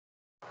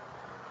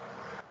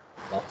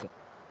Welcome,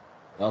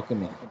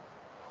 welcome in.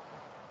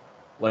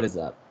 What is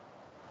up?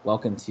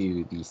 Welcome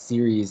to the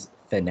series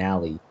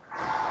finale.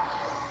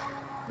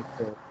 I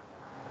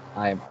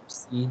am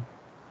RC,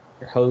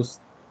 your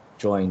host,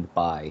 joined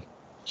by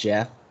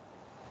Jeff,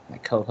 my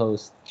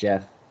co-host.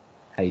 Jeff,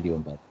 how you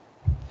doing, bud?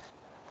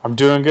 I'm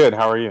doing good.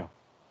 How are you?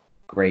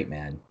 Great,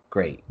 man.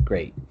 Great.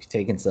 You've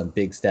taken some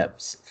big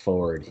steps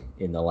forward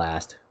in the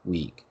last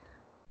week.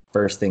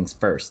 First things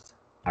first,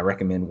 I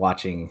recommend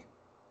watching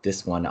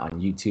this one on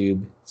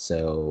YouTube.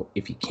 So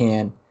if you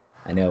can,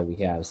 I know we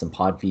have some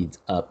pod feeds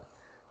up,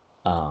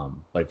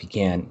 but if you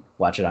can,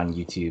 watch it on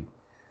YouTube.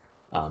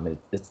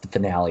 It's the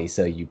finale,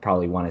 so you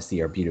probably want to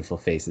see our beautiful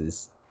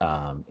faces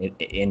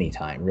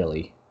anytime,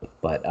 really.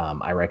 But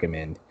I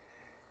recommend,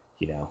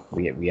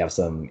 we have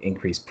some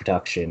increased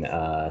production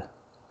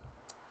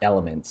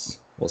elements,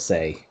 we'll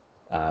say,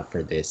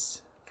 for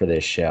this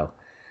show.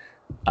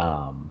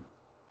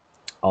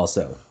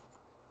 Also,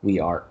 we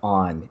are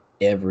on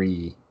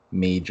every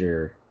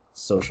major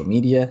social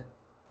media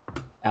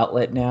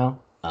outlet now.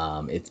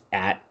 It's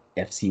at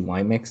FC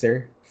Wine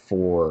Mixer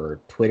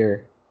for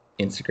Twitter,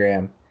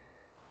 Instagram,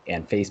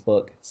 and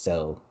Facebook.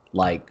 So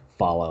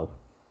follow,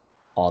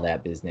 all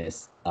that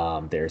business.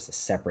 There's a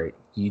separate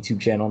YouTube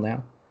channel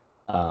now.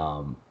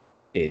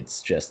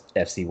 It's just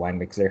FC Wine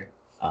Mixer.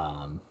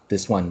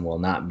 This one will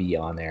not be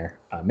on there.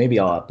 Maybe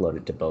I'll upload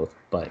it to both,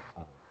 but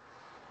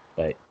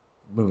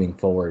moving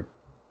forward,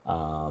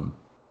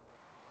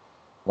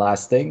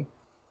 last thing,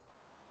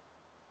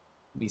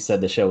 we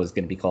said the show was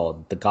going to be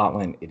called The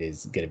Gauntlet. It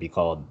is going to be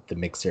called The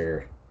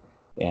Mixer,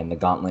 and The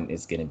Gauntlet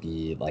is going to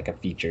be like a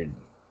featured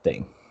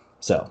thing.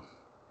 So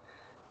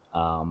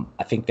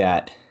I think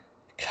that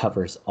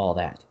covers all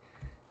that.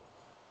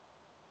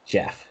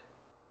 Jeff,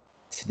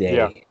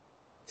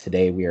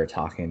 today we are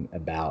talking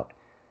about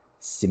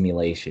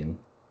simulation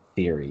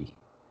theory.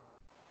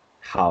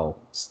 How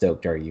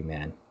stoked are you,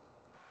 man?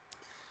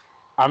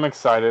 I'm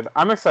excited.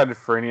 I'm excited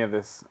for any of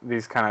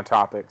these kind of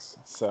topics.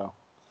 So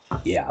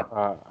yeah,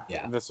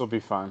 this will be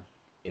fun.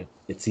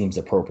 It seems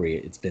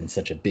appropriate. It's been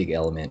such a big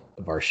element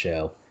of our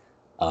show,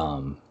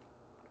 and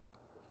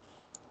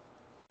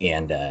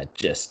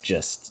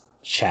just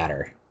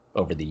chatter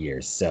over the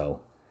years.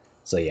 So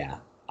yeah,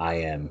 I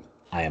am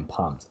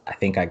pumped. I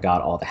think I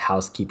got all the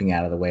housekeeping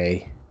out of the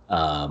way.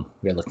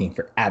 We're looking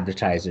for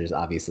advertisers.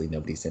 Obviously,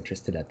 nobody's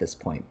interested at this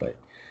point, but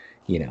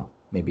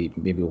maybe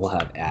we'll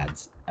have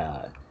ads,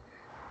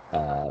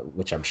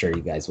 which I'm sure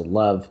you guys will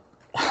love.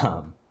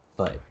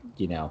 But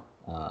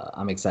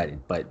I'm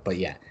excited. But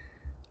yeah,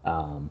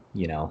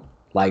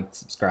 like,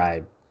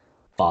 subscribe,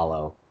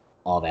 follow,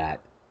 all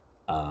that.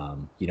 We're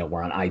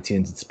on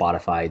iTunes and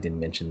Spotify. I didn't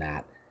mention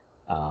that.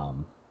 I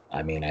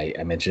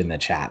mentioned in the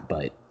chat,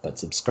 but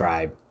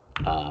subscribe,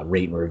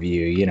 rate and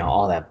review,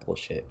 all that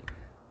bullshit.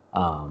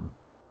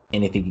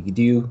 Anything you can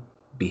do,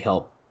 be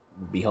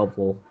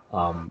helpful.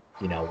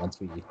 Once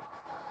we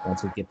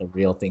get the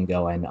real thing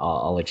going,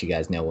 I'll let you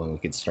guys know when we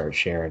can start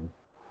sharing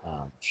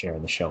the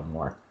show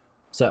more.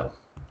 So,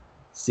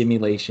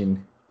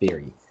 simulation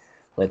theory.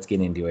 Let's get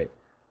into it.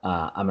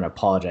 I'm gonna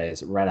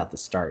apologize right out the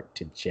start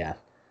to Jeff.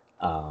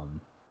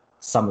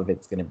 Some of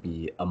it's gonna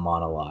be a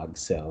monologue,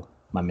 so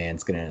my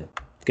man's gonna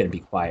be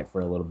quiet for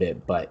a little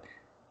bit, but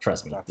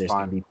trust me, there's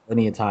gonna be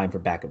plenty of time for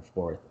back and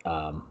forth.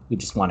 We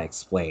just want to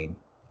explain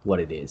what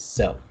it is.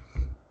 So,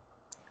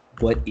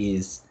 what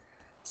is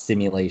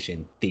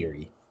simulation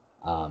theory?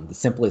 The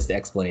simplest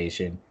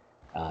explanation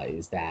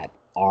is that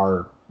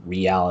our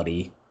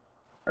reality,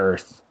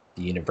 Earth,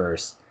 the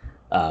universe,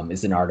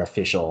 is an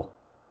artificial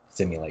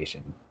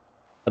simulation,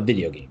 a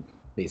video game.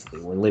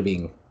 Basically, we're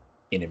living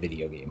in a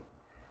video game.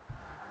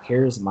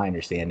 Here's my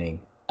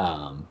understanding,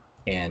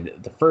 and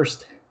the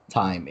first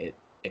time it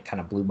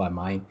kind of blew my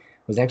mind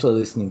was actually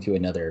listening to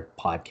another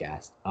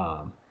podcast.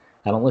 I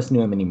don't listen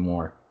to him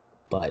anymore,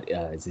 but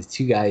it's these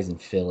two guys in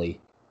Philly,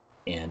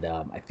 and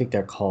I think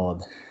they're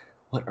called,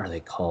 what are they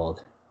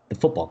called? The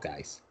Football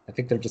Guys. I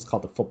think they're just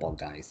called the Football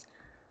Guys.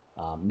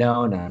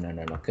 No,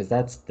 because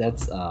that's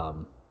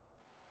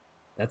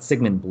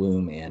Sigmund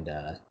Bloom, and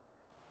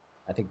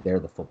I think they're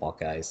the Football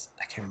Guys.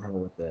 I can't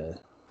remember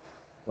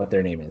what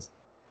their name is.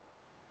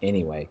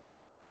 Anyway,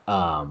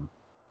 let's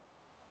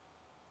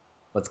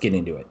get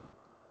into it.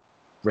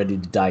 Ready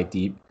to dive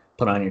deep?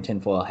 Put on your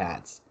tinfoil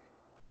hats.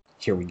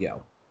 Here we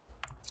go.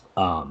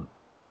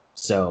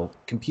 So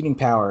computing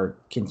power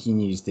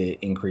continues to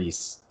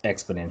increase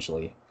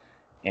exponentially,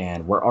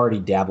 and we're already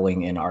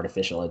dabbling in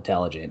artificial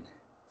intelligence.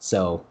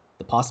 So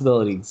the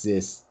possibility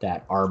exists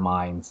that our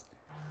minds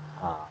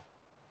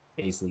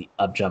basically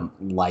upjump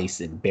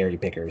lice and berry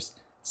pickers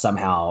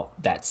somehow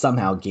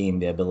gain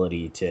the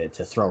ability to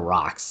throw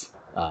rocks.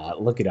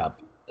 Look it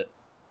up,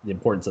 the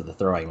importance of the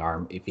throwing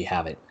arm, if you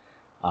haven't.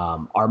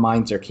 Our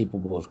minds are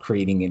capable of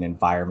creating an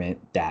environment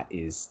that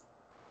is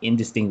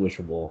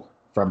indistinguishable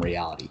from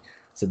reality.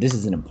 So this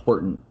is an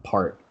important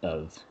part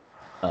of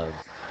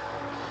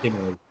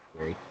simulation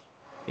theory.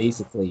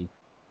 Basically,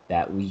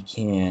 that we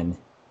can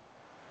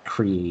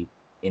create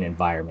an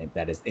environment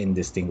that is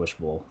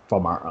indistinguishable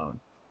from our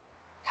own.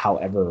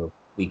 However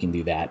we can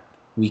do that,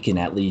 we can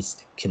at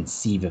least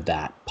conceive of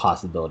that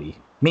possibility,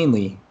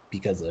 mainly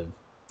because of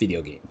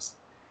video games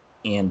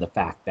and the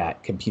fact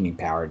that computing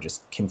power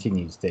just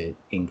continues to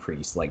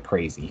increase like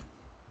crazy.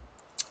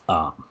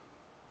 Um,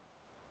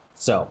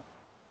 so,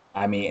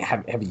 I mean,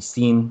 have you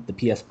seen the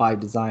PS5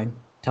 design?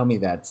 Tell me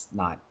that's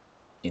not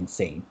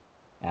insane.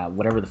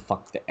 Whatever the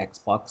fuck the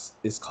Xbox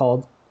is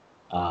called,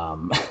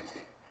 um,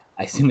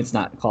 I assume it's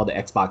not called the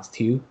Xbox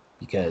Two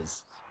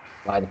because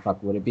why the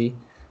fuck would it be?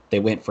 They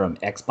went from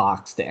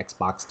Xbox to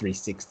Xbox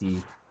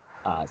 360.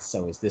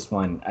 So is this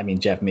one? I mean,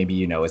 Jeff, maybe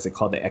you know. Is it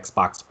called the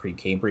Xbox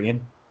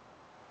Precambrian?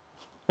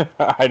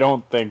 I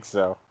don't think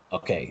so.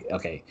 Okay,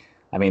 okay.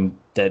 I mean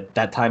that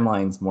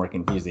timeline's more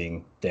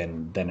confusing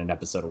than an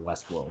episode of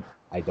Westworld.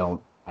 I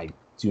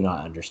do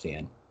not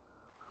understand.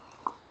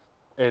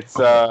 It's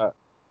Okay.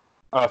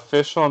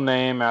 official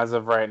name as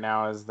of right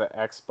now is the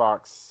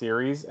Xbox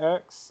Series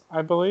X,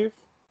 I believe.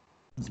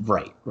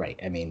 Right, right.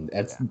 I mean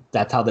Yeah.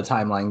 that's how the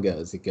timeline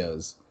goes. It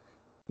goes,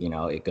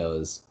 it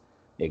goes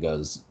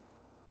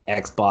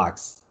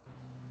Xbox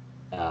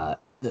the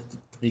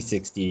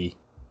 360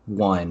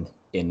 one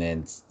and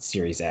then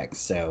Series X.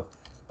 So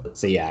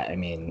yeah, I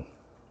mean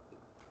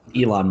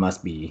Elon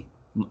must be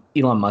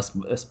Elon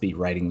must be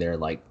writing their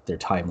like their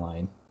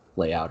timeline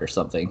layout or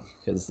something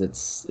because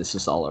it's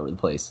just all over the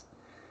place.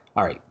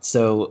 All right,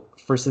 so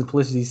for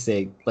simplicity's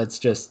sake, let's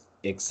just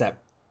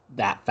accept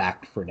that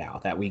fact for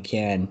now that we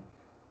can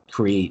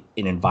create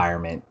an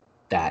environment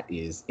that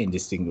is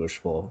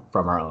indistinguishable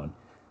from our own.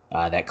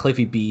 That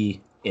Cliffy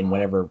B in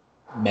whatever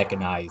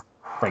mechanized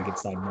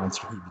Frankenstein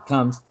monster he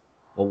becomes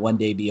will one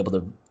day be able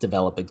to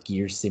develop a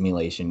gear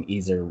simulation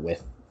either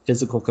with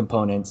physical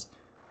components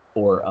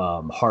or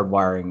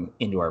hardwiring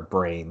into our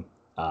brain,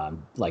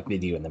 like they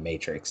do in the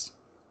Matrix.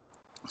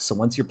 So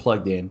once you're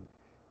plugged in,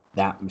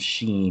 that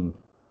machine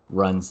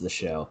runs the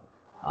show.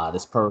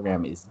 This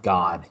program is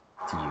God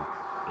to you,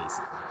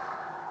 basically.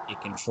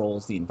 It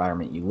controls the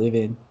environment you live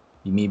in.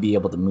 You may be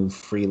able to move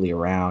freely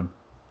around,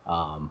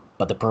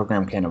 but the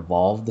program can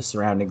evolve the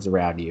surroundings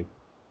around you.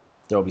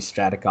 There will be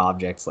static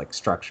objects like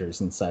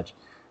structures and such,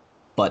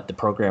 but the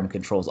program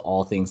controls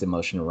all things in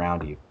motion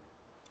around you.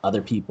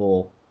 Other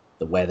people,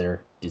 the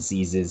weather,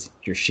 diseases,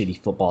 your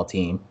shitty football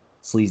team,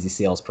 sleazy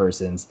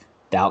salespersons,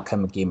 the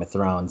outcome of Game of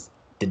Thrones,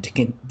 the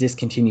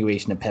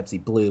discontinuation of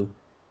Pepsi Blue.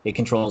 It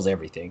controls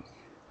everything.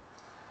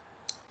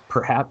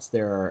 Perhaps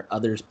there are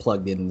others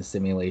plugged in the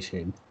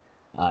simulation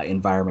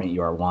environment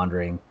you are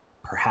wandering.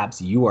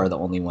 Perhaps you are the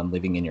only one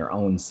living in your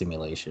own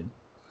simulation.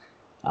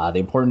 The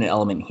important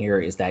element here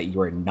is that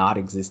you are not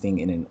existing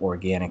in an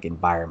organic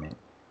environment.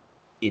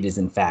 It is,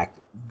 in fact,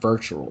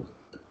 virtual.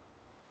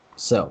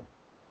 So,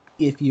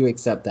 if you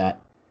accept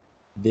that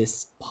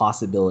this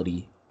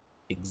possibility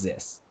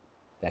exists,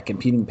 that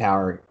computing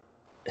power,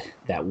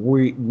 that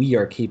we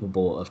are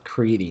capable of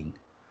creating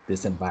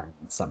this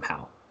environment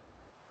somehow,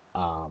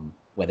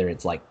 whether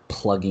it's like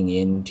plugging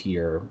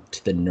into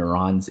to the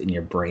neurons in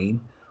your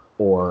brain,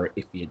 or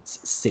if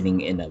it's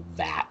sitting in a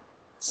vat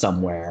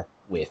somewhere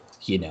with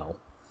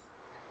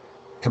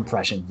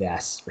compression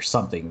vests or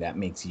something that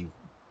makes you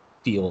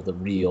feel the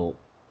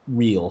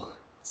real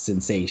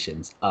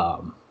sensations.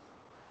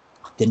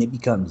 Then it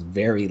becomes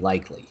very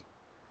likely,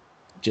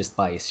 just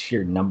by a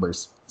sheer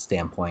numbers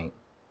standpoint,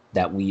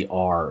 that we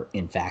are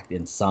in fact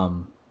in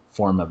some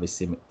form of a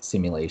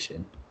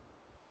simulation.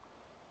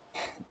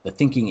 The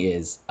thinking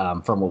is,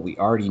 from what we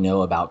already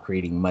know about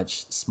creating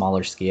much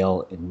smaller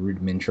scale and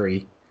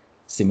rudimentary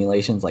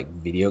simulations like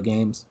video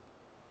games,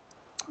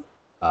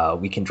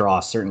 we can draw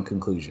certain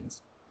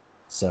conclusions.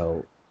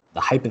 So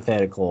the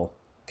hypothetical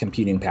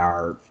computing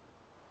power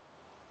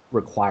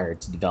required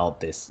to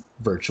develop this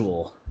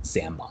virtual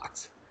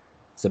sandbox.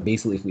 So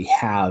basically, if we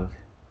have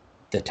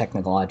the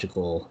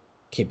technological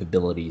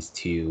capabilities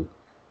to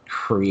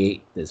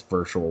create this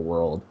virtual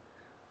world,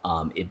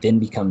 it then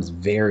becomes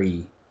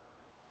very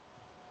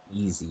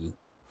easy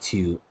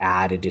to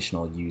add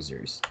additional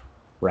users,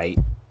 right?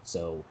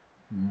 So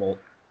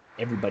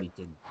everybody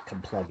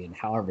can plug in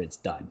however it's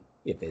done.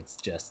 If it's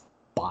just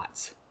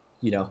bots,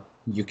 you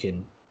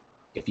can,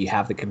 if you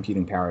have the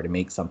computing power to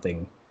make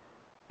something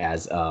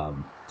as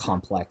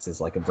complex as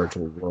like a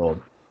virtual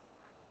world,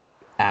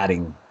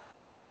 adding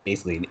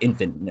basically an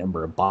infinite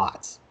number of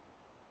bots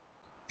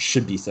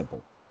should be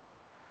simple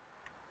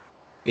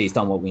based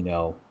on what we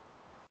know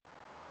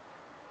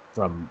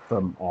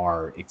from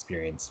our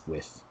experience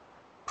with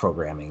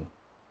programming,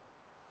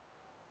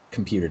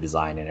 computer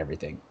design, and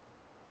everything.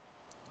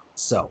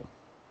 So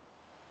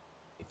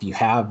if you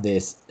have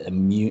this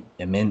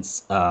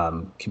immense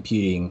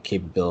computing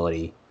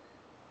capability,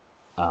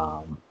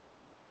 an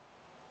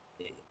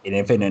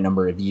infinite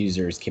number of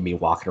users can be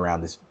walking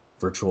around this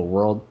virtual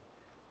world.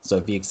 So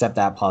if you accept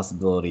that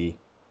possibility,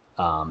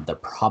 the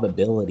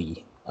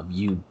probability of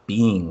you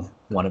being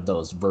one of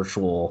those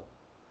virtual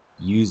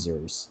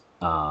users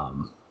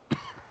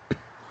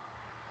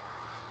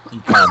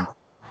become,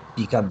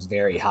 becomes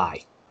very high.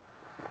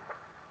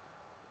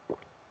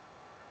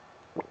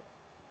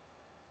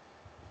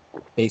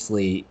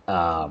 Basically,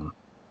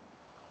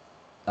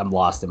 I'm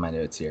lost in my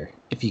notes here.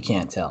 If you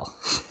can't tell.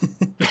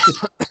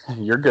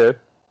 You're good.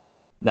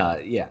 No,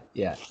 yeah.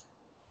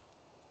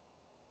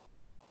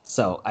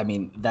 So, I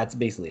mean, that's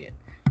basically it.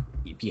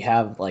 If you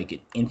have like an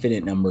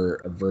infinite number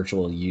of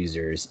virtual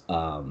users,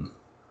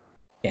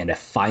 and a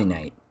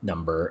finite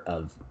number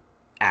of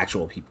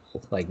actual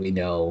people, like we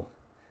know,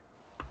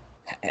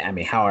 I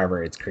mean,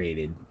 however it's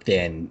created,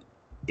 then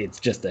it's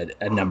just a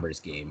numbers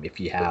game. If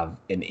you have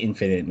an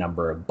infinite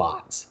number of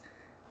bots,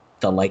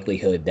 the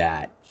likelihood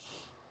that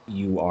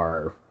you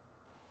are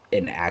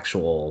an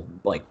actual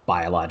like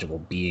biological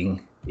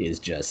being is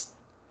just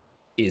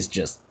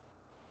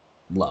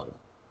low.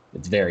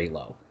 It's very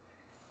low.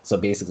 So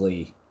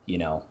basically, you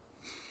know,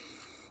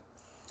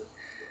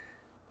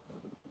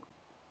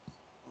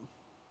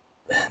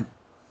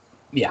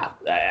 yeah,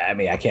 I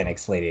mean, I can't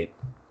explain it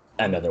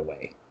another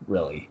way,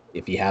 really.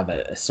 If you have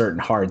a certain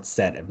hard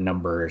set of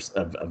numbers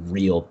of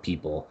real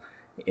people,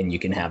 and you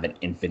can have an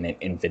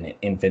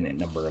infinite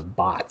number of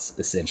bots,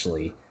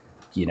 essentially,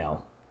 you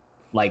know,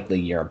 likely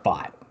you're a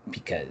bot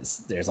because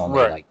there's only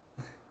Right. like,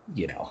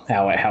 you know,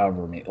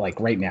 however many, like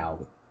right now,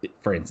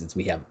 for instance,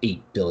 we have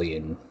 8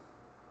 billion,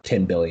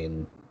 10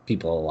 billion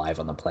people alive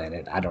on the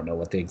planet. I don't know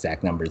what the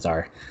exact numbers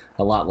are,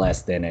 a lot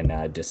less than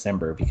in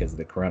December because of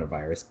the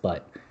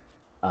coronavirus,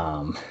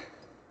 um,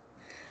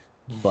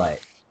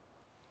 but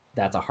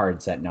that's a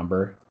hard set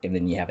number. And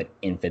then you have an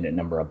infinite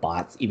number of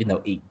bots, even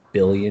though 8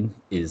 billion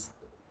is,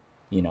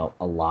 you know,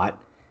 a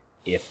lot.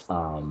 If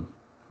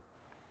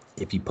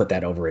you put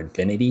that over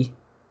infinity,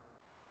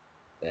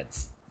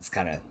 it's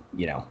kind of,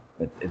 you know,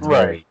 it's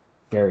Right.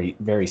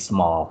 very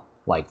small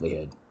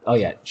likelihood. Oh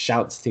yeah,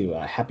 shouts to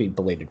happy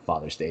belated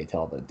Father's Day to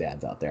all the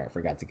dads out there. I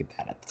forgot to get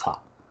that at the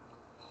top.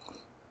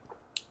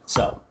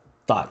 So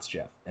thoughts,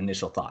 Jeff,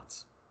 initial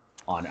thoughts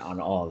on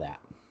all of that.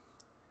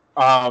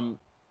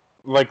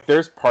 Like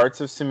there's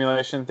parts of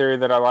simulation theory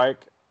that I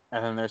like,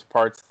 and then there's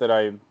parts that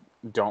I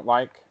don't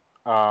like.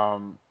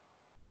 um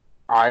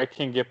I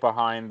can get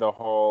behind the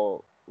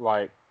whole,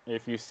 like,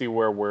 if you see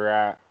where we're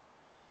at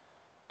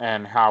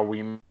and how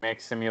we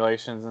make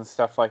simulations and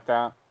stuff like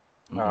that.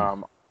 Mm-hmm.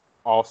 um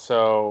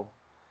Also,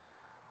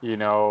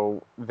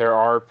 there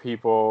are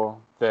people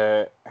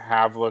that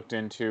have looked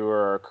into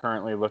or are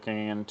currently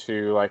looking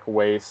into like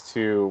ways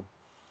to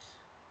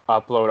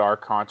upload our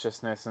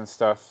consciousness and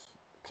stuff,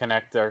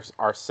 connect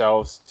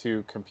ourselves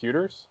to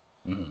computers.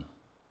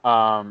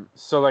 Mm-hmm.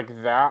 So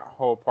like that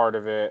whole part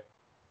of it,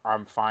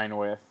 I'm fine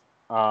with.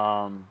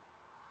 Um,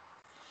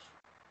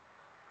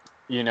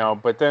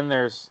 but then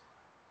there's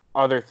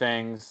other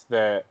things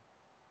that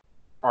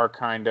are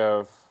kind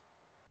of,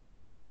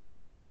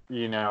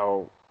 you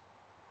know,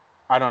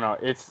 I don't know.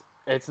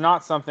 It's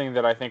not something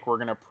that I think we're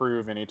gonna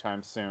prove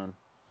anytime soon.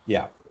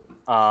 Yeah.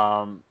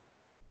 Um,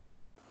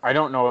 I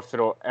don't know if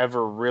it'll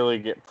ever really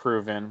get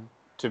proven,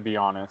 to be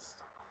honest.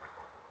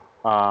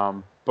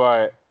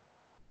 But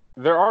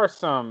there are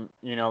some,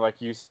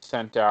 like you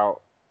sent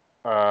out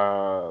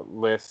a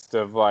list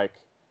of like,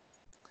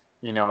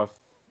 you know,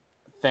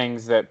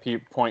 things that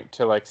point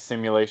to like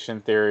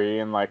simulation theory,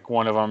 and like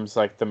one of them's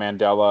like the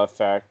Mandela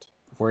effect.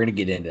 We're gonna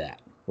get into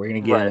that. We're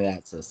gonna get Right. into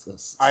that. So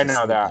I know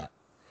save that. that.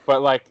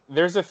 But like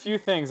there's a few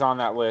things on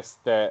that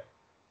list that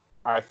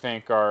I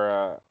think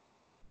are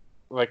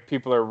like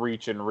people are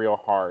reaching real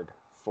hard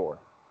for.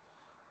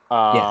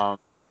 Yeah. Um,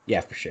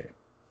 Yeah, for sure.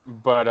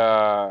 but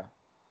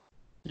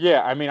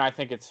yeah, I mean, I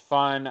think it's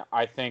fun.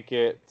 I think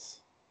it's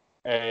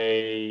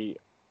a,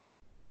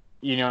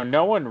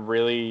 no one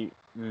really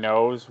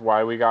knows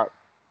why we got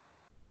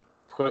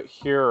put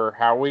here or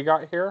how we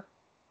got here.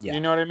 Yeah. You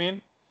know what I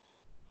mean?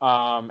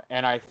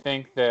 And I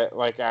think that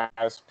like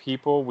as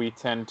people, we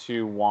tend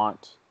to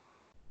want,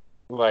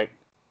 like,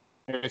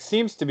 it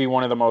seems to be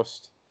one of the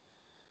most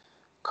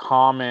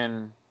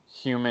common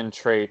human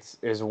traits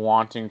is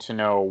wanting to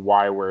know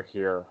why we're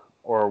here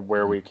or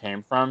where Mm-hmm. we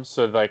came from.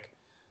 So like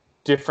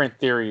different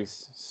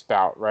theories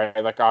spout,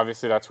 right? Like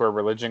obviously that's where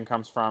religion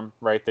comes from,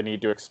 right? The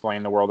need to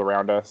explain the world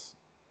around us.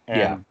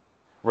 Yeah. And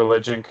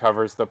religion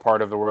covers the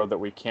part of the world that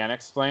we can't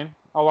explain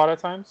a lot of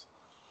times.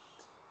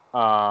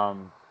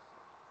 Um,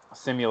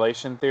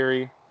 Simulation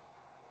theory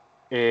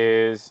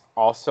is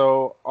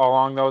also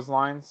along those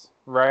lines,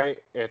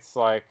 right? It's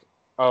like,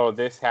 oh,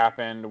 this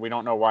happened. We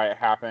don't know why it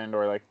happened,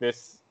 or like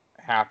this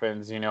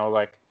happens,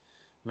 like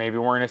maybe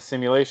we're in a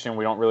simulation.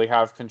 We don't really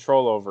have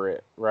control over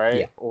it, Yeah.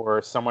 right?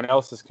 Or someone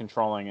else is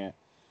controlling it.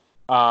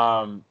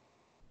 Um,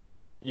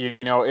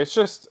 it's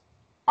just,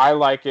 I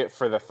like it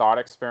for the thought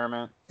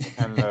experiment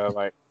and the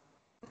like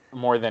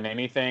more than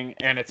anything.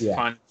 And it's Yeah.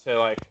 fun to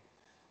like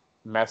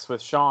mess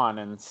with Sean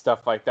and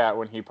stuff like that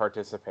when he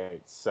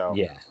participates. So,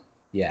 Yeah.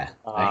 Yeah.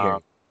 I hear um,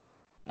 it.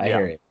 I yeah.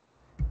 hear it.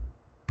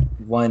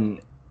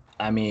 One,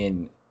 I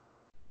mean,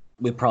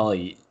 we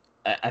probably.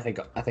 I think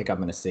I'm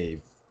gonna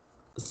save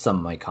some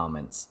of my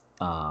comments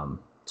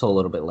till a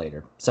little bit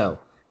later. So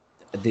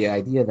the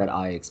idea that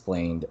I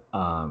explained,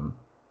 kind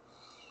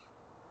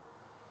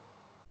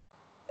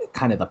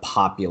of the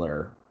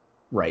popular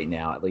right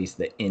now, at least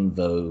the in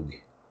vogue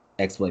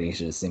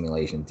explanation of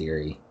simulation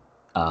theory,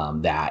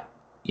 that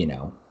you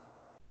know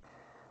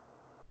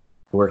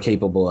we're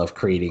capable of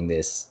creating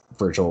this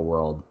virtual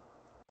world.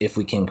 If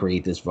we can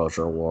create this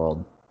virtual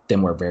world,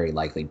 then we're very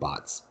likely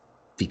bots,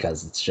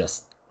 because it's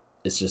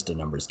just a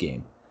numbers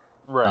game.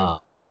 Right. Uh,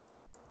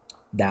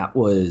 that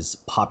was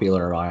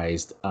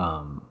popularized.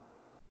 I'm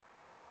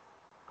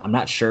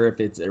not sure if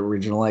it's an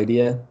original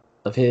idea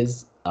of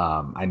his.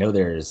 I know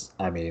there's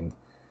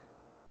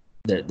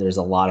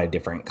a lot of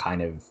different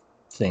kind of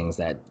things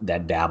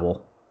that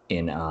dabble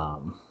in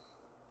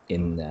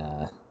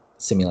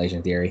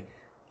simulation theory.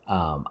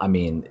 I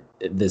mean,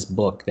 this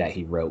book that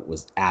he wrote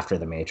was after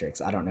the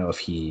Matrix. I don't know if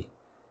he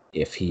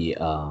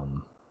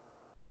um,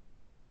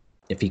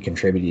 if he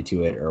contributed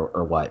to it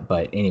or what.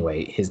 But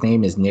anyway, his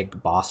name is Nick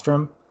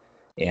Bostrom,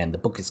 and the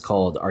book is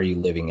called "Are You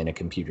Living in a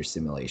Computer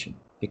Simulation?"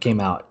 It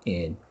came out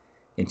in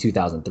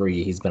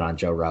 2003. He's been on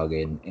Joe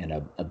Rogan and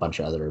a bunch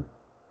of other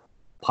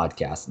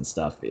podcasts and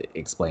stuff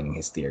explaining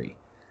his theory.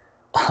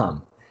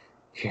 Um,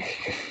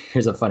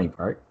 here's a funny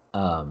part.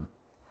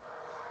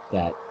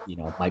 That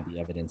might be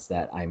evidence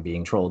that I'm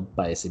being trolled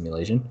by a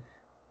simulation.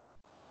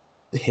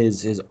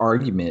 His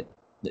argument,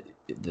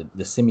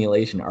 the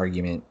simulation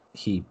argument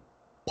he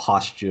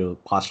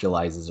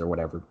postulizes or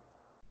whatever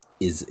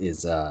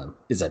is a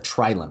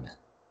trilemma.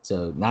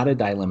 So not a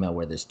dilemma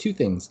where there's two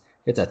things.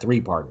 It's a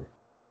three-parter.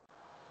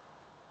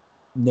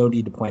 No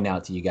need to point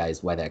out to you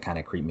guys why that kind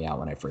of creeped me out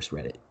when I first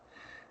read it.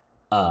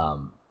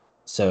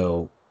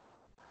 So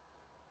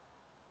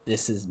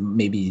this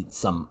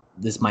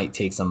might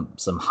take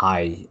some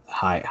high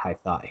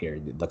thought here.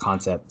 The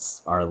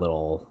concepts are a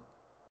little,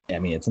 I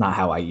mean, it's not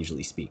how I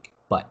usually speak,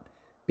 but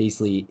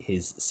basically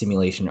his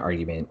simulation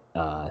argument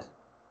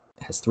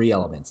has three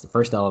elements. The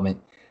first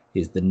element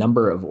is the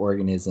number of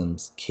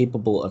organisms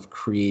capable of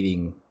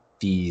creating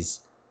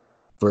these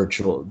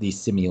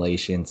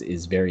simulations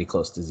is very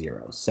close to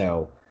zero.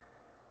 So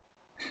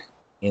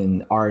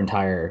in our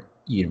entire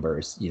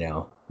universe,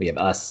 we have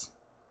us,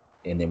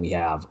 and then we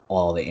have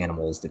all the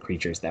animals, the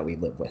creatures that we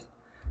live with.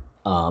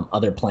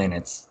 Other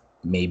planets,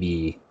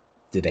 maybe,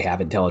 do they have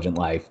intelligent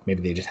life?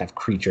 Maybe they just have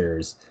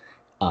creatures,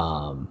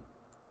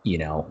 you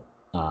know,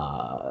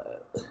 uh,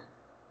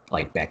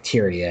 like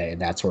bacteria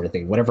and that sort of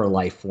thing. Whatever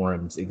life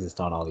forms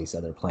exist on all these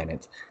other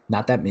planets,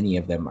 not that many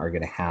of them are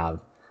going to have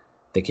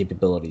the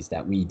capabilities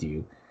that we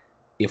do.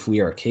 If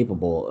we are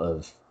capable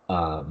of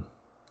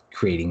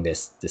creating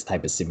this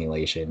type of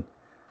simulation,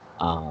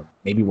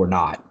 maybe we're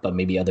not, but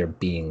maybe other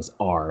beings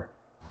are.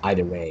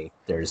 Either way,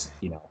 there's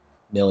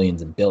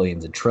millions and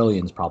billions and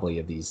trillions probably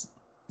of these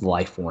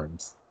life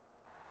forms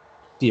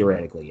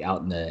theoretically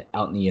out in the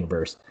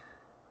universe.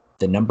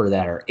 The number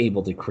that are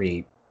able to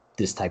create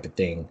this type of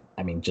thing,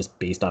 I mean, just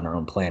based on our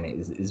own planet,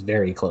 is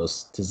very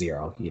close to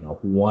zero.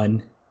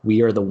 One,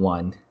 we are the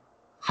one,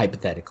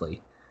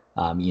 hypothetically.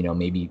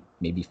 Maybe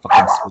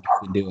fucking squids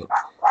can do it.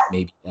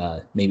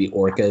 Maybe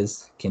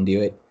orcas can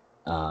do it.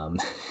 Um,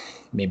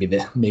 maybe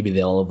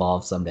they'll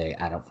evolve someday.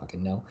 I don't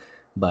fucking know.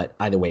 But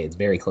either way, it's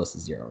very close to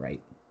zero,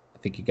 right? I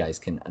think you guys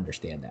can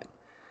understand that.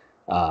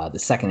 The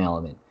second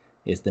element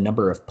is the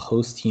number of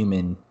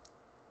post-human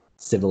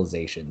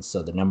civilizations.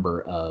 So the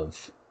number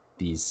of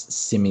these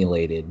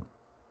simulated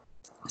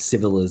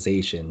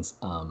civilizations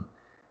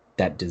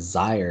that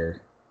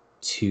desire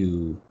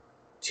to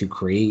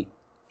create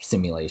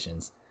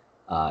simulations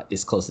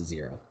is close to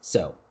zero.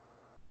 So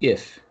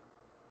if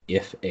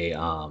a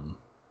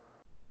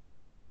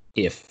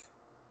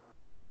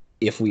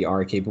if we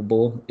are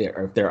capable,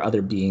 or if there are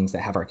other beings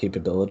that have our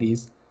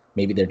capabilities,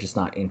 maybe they're just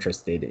not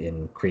interested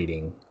in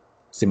creating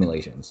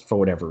simulations for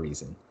whatever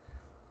reason.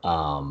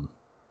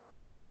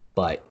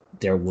 But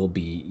there will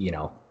be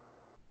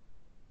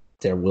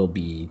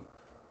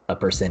a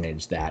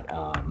percentage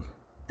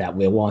that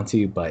will want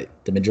to, but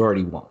the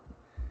majority won't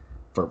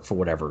for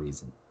whatever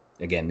reason.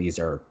 Again, these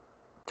are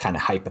kind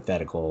of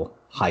hypothetical,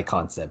 high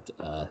concept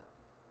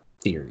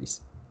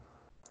theories.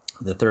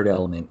 The third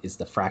element is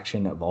the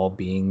fraction of all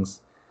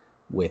beings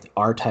with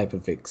our type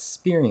of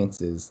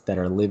experiences that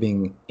are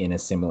living in a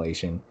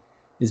simulation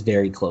is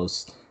very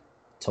close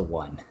to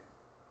one.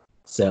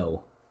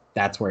 So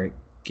that's where it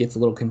gets a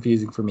little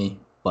confusing for me,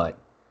 but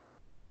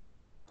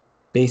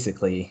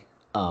basically,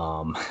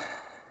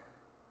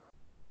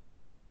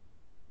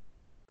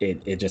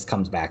 it just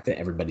comes back to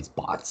everybody's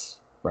bots,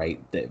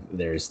 right?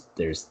 There's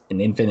an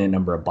infinite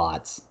number of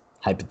bots,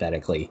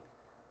 hypothetically.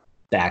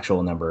 The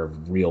actual number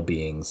of real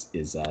beings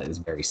is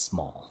very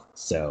small.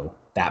 So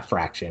that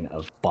fraction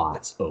of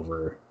bots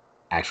over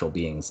actual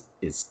beings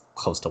is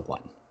close to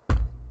one.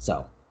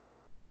 So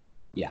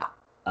yeah,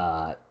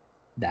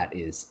 that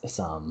is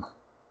some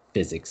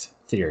physics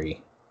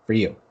theory for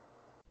you.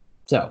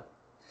 So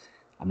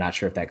I'm not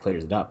sure if that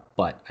clears it up,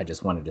 but I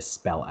just wanted to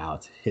spell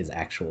out his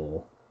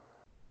actual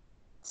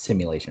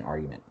simulation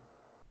argument.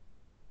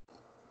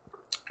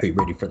 Are you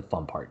ready for the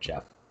fun part,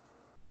 Jeff?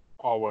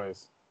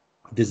 Always.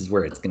 This is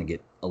where it's going to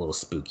get a little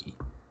spooky.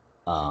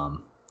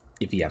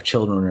 If you have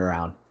children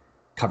around,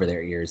 cover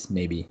their ears,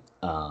 maybe,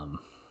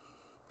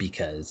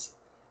 because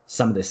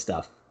some of this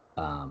stuff,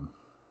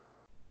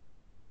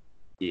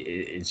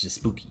 it's just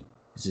spooky.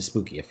 It's just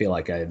spooky. I feel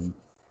like I'm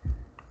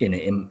in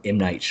an M.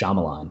 Night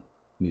Shyamalan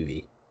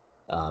movie,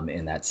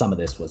 and that some of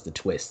this was the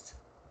twist.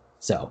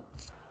 So,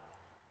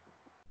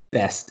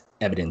 best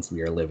evidence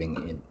we are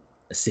living in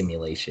a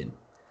simulation.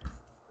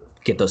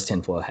 Get those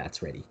tinfoil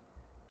hats ready.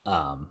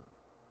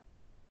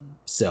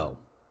 So,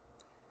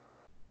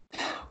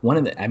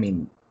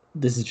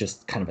 this is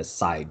just kind of a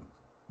side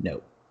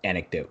note,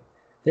 anecdote.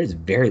 There's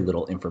very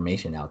little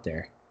information out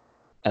there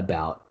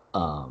about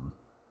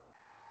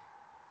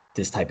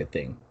this type of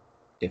thing.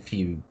 If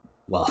you,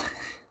 well,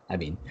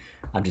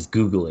 I'm just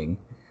Googling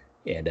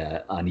and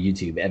on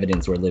YouTube,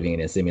 evidence we're living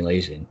in a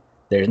simulation.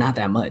 There's not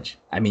that much.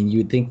 You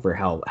would think for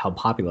how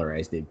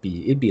popularized it'd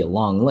be a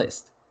long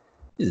list.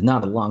 It's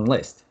not a long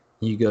list.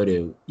 You go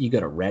to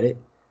Reddit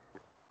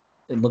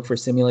and look for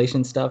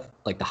simulation stuff.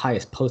 Like the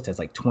highest post has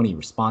like 20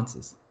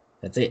 responses.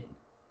 That's it.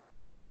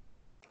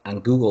 On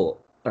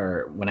Google,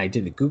 or when I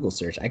did a Google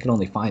search, I could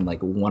only find like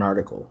one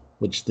article,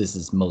 which this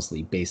is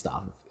mostly based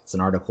off of. It's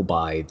an article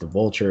by The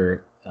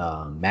Vulture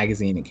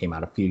magazine. It came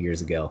out a few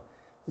years ago.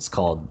 It's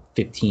called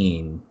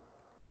 15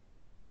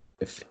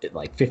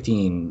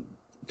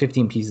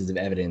 pieces of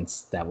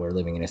evidence that we're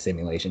living in a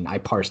simulation. I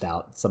parsed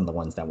out some of the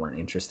ones that weren't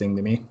interesting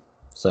to me.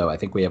 So I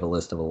think we have a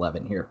list of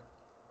 11 here.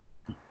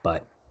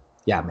 But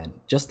yeah, man,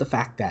 just the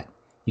fact that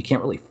you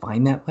can't really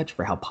find that much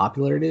for how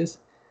popular it is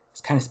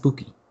kind of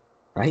spooky,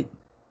 right?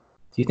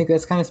 Do you think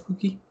that's kind of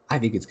spooky? I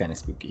think it's kind of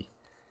spooky.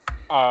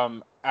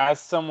 As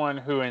someone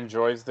who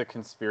enjoys the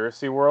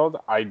conspiracy world,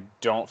 I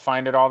don't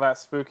find it all that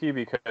spooky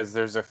because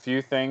there's a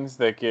few things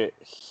that get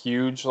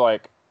huge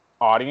like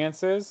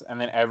audiences, and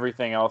then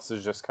everything else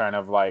is just kind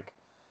of like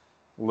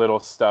little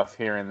stuff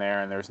here and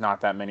there, and there's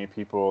not that many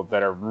people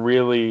that are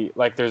really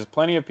like, there's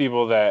plenty of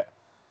people that,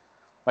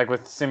 like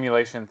with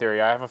simulation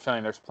theory, I have a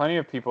feeling there's plenty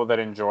of people that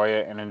enjoy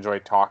it and enjoy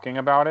talking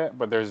about it,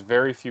 but there's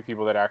very few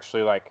people that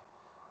actually like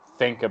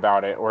think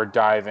about it or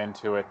dive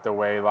into it the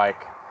way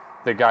like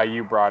the guy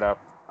you brought up,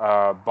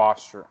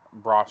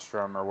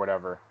 Brostrom or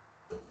whatever.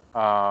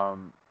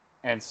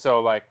 And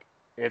so like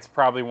it's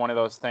probably one of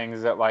those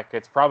things that like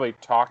it's probably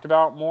talked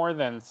about more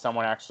than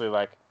someone actually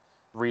like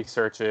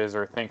researches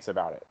or thinks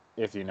about it,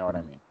 if you know what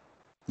I mean.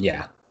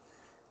 Yeah.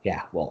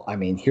 Well,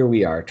 here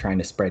we are trying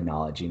to spread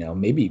knowledge.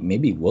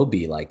 Maybe we'll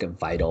be like a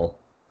vital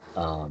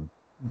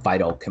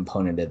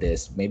component of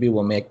this. Maybe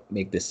we'll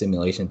make the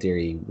simulation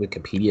theory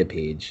Wikipedia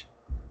page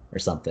or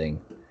something.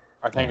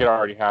 I think it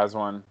already has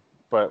one,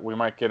 but we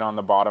might get on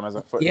the bottom as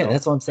a footnote. Yeah,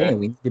 that's what I'm saying.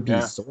 We need to be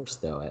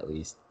sourced though, at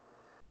least.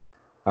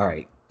 All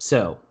right,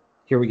 so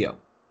here we go.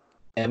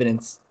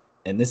 Evidence,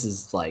 and this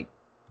is like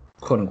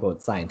quote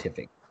unquote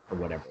scientific or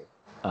whatever.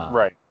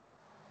 Right.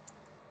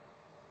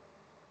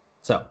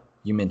 So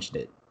you mentioned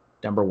it.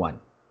 Number one,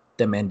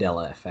 the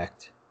Mandela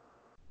Effect.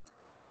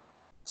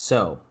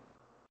 So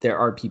there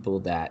are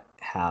people that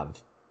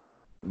have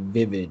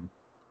vivid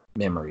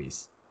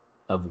memories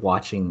of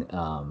watching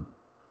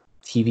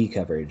TV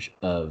coverage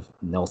of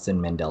Nelson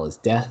Mandela's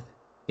death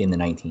in the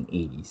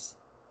 1980s.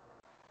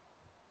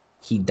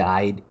 He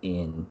died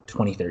in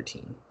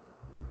 2013.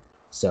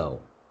 So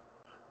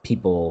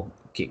people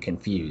get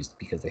confused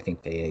because they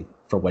think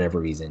for whatever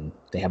reason,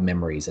 they have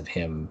memories of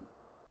him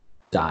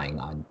dying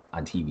on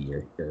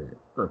TV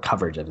or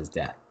coverage of his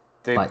death.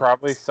 They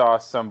probably saw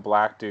some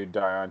black dude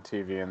die on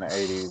TV in the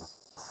 80s.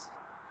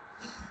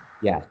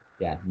 Yeah,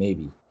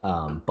 maybe.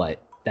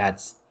 But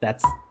that's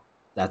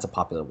a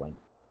popular one.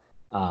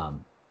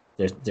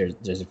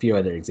 There's a few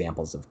other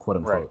examples of quote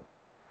unquote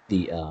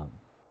the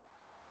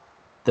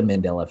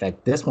Mandela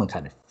Effect. This one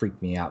kind of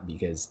freaked me out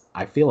because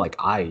I feel like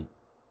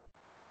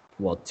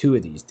two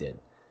of these did.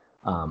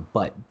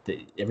 But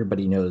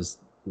everybody knows,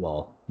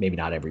 well, maybe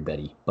not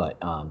everybody, but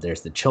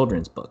there's the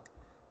children's book,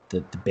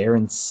 the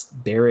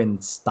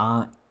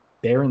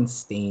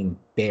Berenstain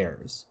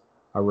Bears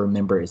are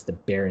remembered as the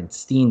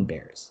Berenstein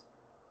Bears.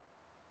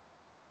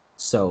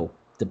 So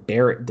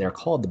they're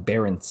called the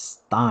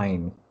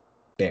Berenstain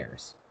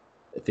Bears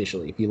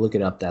officially. If you look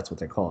it up, that's what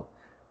they're called.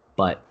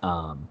 But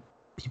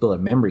people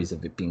have memories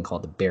of it being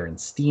called the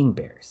Berenstein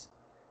Bears,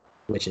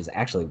 which is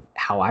actually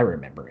how I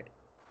remember it.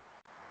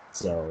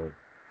 So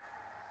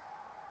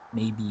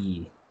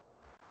maybe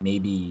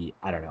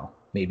I don't know.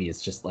 Maybe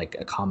it's just like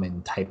a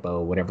common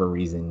typo, whatever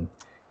reason,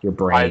 your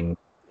brain,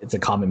 it's a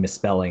common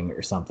misspelling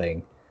or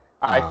something.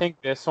 I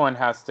think this one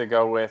has to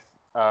go with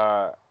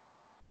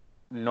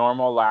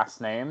normal last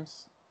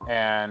names,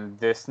 and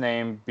this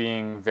name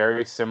being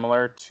very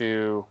similar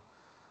to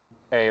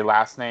a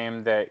last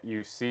name that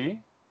you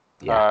see.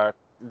 Yeah.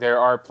 There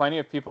are plenty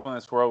of people in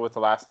this world with the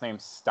last name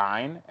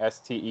Stein,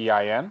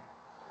 Stein,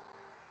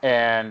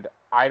 and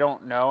I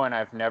don't know, and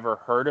I've never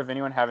heard of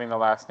anyone having the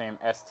last name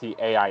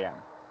Stain.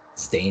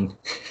 Stain.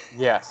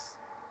 Yes.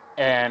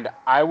 And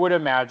I would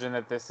imagine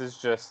that this is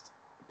just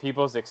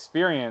people's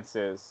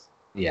experiences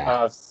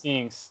of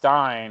seeing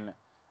Stein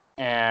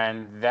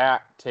and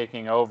that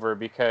taking over,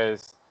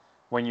 because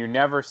when you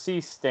never see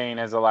Stain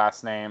as a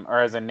last name or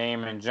as a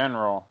name in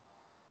general,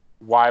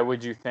 why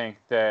would you think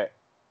that,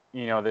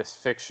 this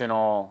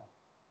fictional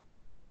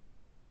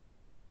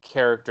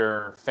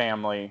character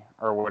family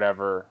or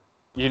whatever,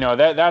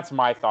 that's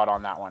my thought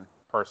on that one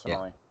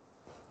personally.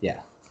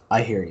 Yeah.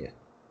 I hear you.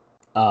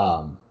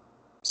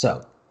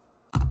 So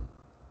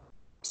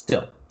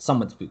still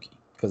somewhat spooky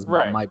because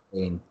Right. my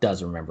brain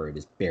does remember it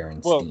as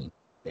Well, Berenstein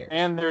Bears.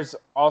 and there's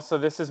also,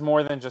 this is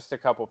more than just a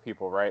couple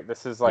people, right?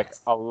 This is like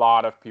Yes. a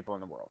lot of people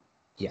in the world.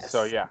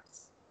 So Yes. yeah.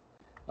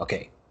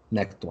 Okay.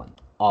 Next one.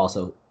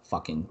 Also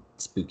fucking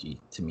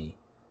spooky to me.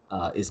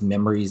 Is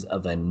memories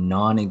of a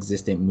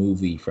non-existent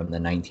movie from the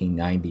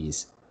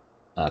 1990s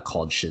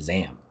called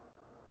Shazam,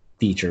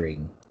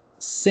 featuring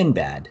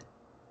Sinbad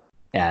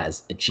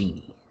as a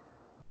genie.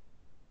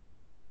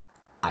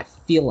 I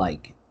feel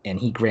like, and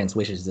he grants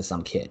wishes to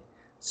some kid.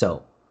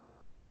 So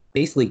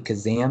basically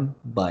Kazam,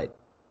 but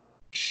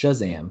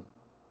Shazam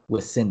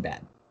with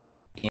Sinbad.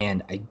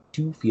 And I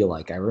do feel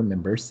like I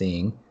remember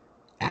seeing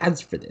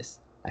ads for this.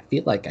 I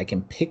feel like I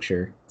can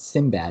picture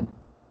Sinbad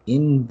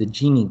in the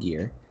genie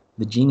gear,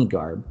 the genie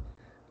garb,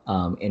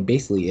 and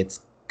basically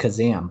it's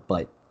Kazam,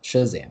 but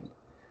Shazam.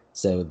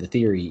 So the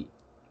theory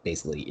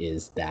basically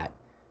is that,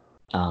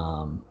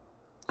 um,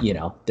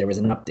 there was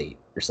an update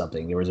or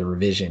something. There was a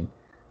revision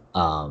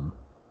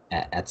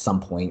at some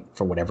point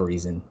for whatever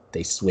reason.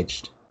 They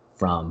switched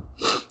from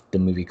the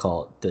movie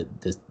called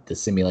the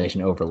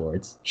Simulation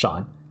Overlords.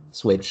 Sean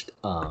switched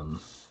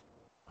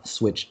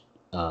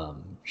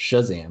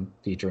Shazam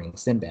featuring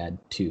Sinbad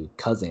to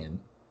Kazam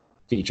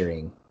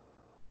featuring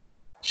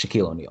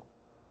Shaquille O'Neal.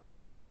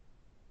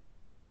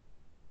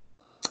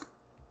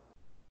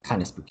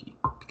 Kind of spooky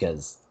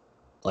because,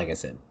 like I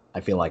said,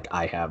 I feel like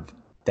I have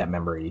that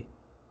memory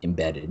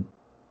embedded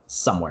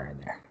somewhere in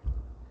there.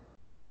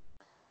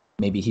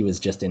 Maybe he was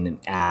just in an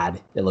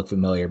ad that looked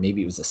familiar.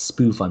 Maybe it was a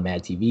spoof on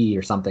Mad TV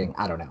or something.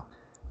 I don't know.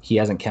 He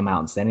hasn't come out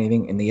and said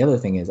anything. And the other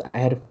thing is,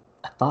 I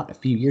thought a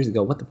few years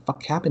ago, what the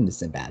fuck happened to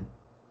Sinbad?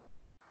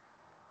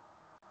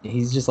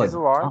 He's just like, He's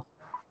alive. oh,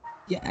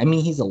 yeah. I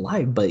mean, he's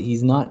alive, but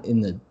he's not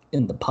in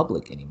the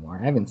public anymore.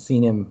 I haven't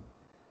seen him,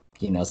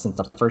 since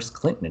the first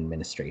Clinton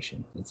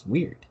administration. It's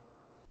weird.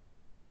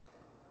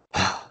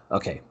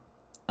 Okay.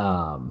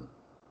 Um,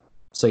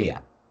 so yeah,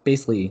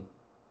 basically,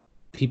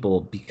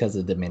 people, because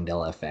of the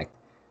Mandela effect,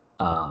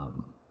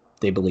 um,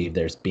 they believe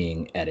there's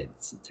being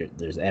edits.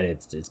 There's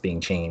edits. It's being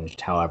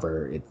changed.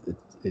 However,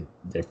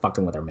 they're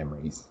fucking with our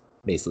memories,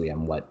 basically,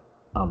 on what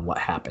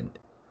happened.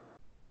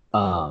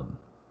 Um,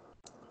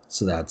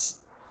 so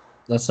that's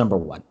number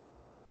one,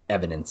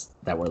 evidence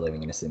that we're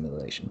living in a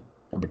simulation.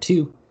 Number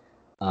two,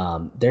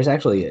 there's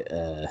actually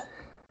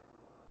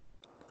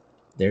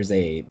there's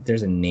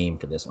a name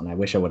for this one. I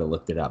wish I would have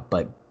looked it up,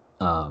 but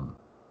um,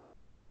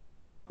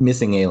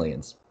 missing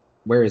aliens.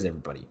 Where is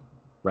everybody?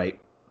 Right?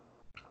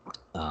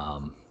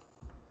 Um,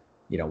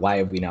 why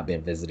have we not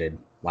been visited?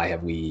 Why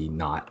have we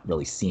not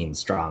really seen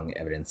strong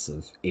evidence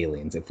of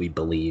aliens if we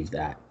believe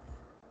that,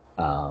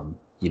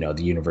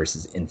 the universe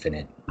is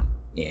infinite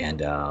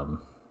and,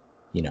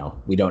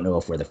 we don't know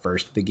if we're the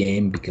first of the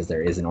game because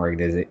there is an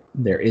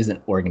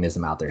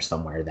organism out there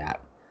somewhere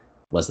that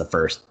was the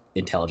first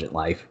intelligent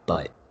life,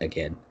 but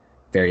again,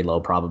 very low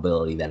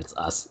probability that it's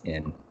us.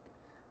 And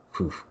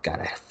whew, God,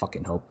 I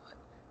fucking hope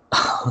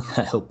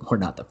I hope we're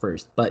not the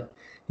first. But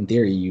in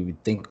theory, you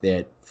would think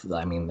that,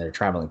 I mean, they're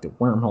traveling through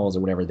wormholes or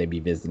whatever, they'd be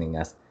visiting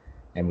us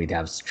and we'd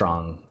have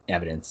strong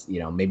evidence.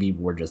 Maybe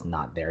we're just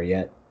not there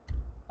yet,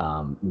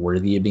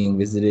 worthy of being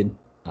visited.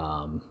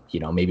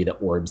 Maybe the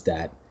orbs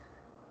that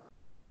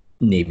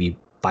Navy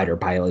fighter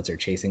pilots are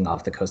chasing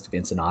off the coast of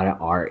Ensenada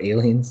are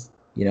aliens.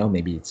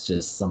 Maybe it's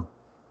just some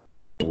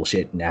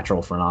bullshit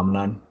natural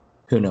phenomenon.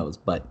 Who knows?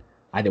 But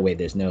either way,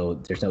 there's no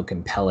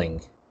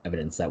compelling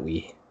evidence that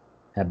we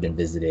have been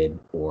visited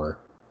or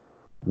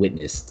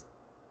witnessed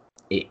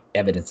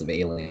evidence of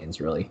aliens,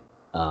 really.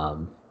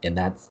 And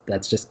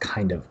that's just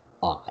kind of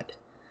odd,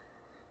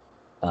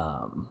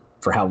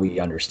 for how we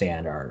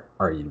understand our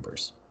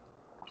universe.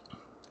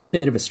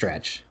 Bit of a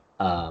stretch.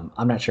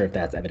 I'm not sure if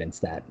that's evidence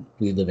that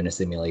we live in a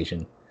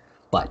simulation,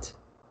 but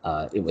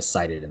it was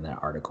cited in that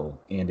article,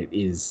 and it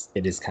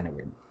is kind of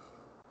weird.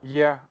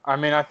 Yeah, I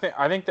mean, I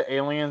think the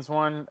aliens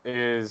one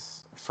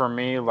is, for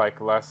me, like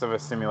less of a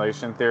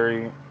simulation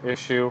theory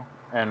issue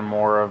and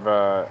more of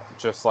a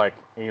just like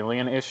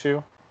alien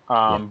issue.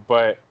 Yeah,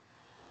 But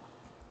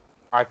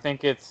I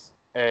think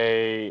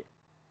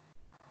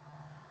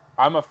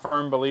I'm a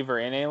firm believer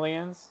in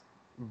aliens,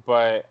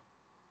 but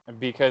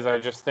because I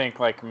just think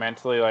like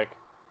mentally, like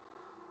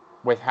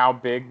with how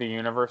big the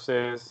universe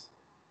is,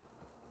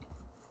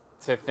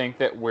 to think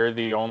that we're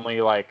the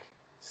only like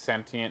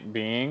sentient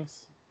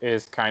beings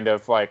is kind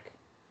of like,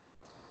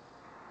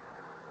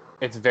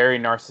 it's very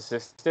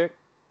narcissistic,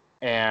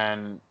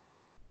 and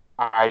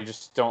I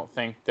just don't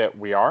think that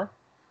we are.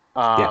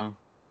 yeah, Um,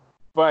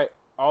 but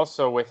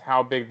also, with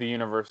how big the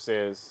universe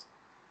is,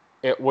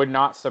 it would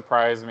not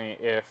surprise me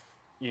if,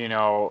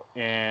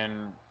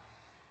 in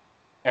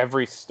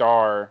every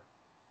star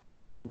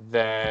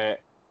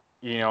that,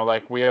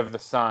 like we have the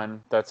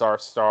sun, that's our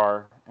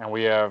star, and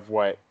we have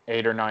what,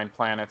 8 or 9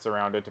 planets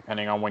around it,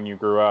 depending on when you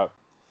grew up.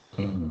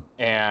 mhm,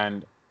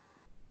 And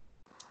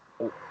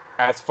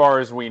as far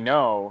as we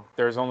know,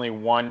 there's only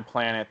one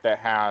planet that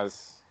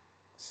has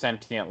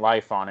sentient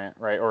life on it,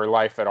 right? Or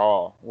life at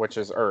all, which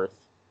is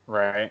Earth,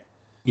 right?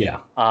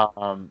 Yeah.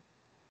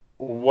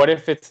 What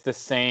if it's the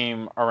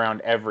same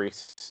around every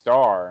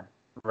star,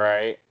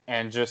 right?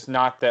 And just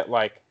not that,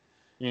 like,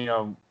 you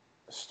know,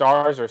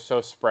 stars are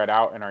so spread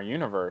out in our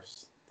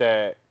universe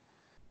that,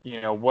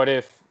 you know, what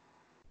if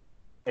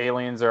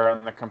aliens are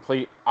on the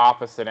complete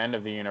opposite end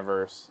of the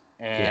universe,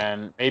 Yeah.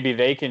 and maybe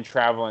they can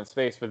travel in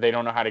space, but they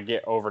don't know how to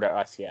get over to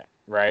us yet,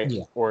 right?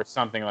 Yeah. Or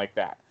something like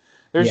that.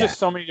 There's Yeah. just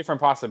so many different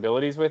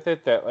possibilities with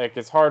it that, like,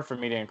 it's hard for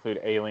me to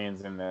include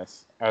aliens in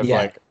this as, Yeah.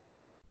 like,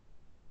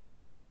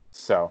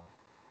 so.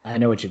 I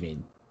know what you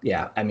mean.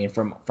 Yeah. I mean,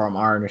 from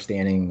our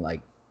understanding,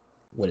 like,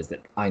 what is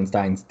it?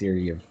 Einstein's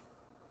theory of,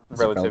 is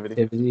it Relativity.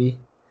 relativity?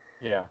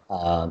 Yeah.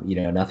 You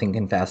know, nothing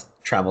can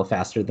travel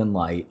faster than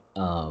light.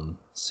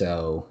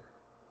 So,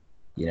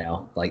 you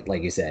know, like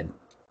you said,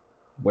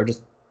 we're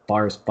just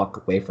far as fuck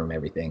away from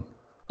everything.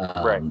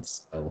 Right.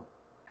 So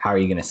how are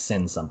you gonna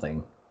send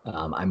something?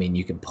 I mean,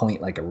 you can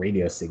point like a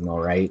radio signal,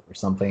 right, or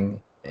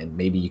something, and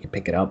maybe you can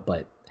pick it up.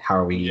 But how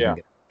are we even Yeah.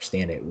 gonna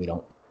understand it? We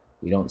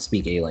don't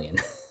speak alien.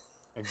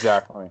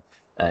 Exactly.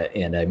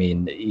 And I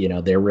mean, you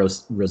know, their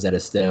Rosetta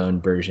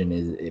Stone version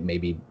is, it may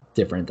be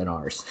different than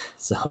ours.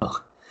 So,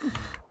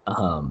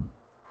 um,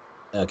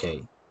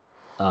 okay.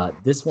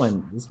 This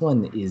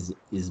one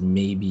is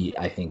maybe,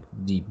 I think,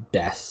 the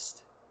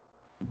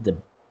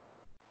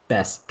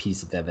best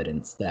piece of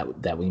evidence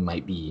that we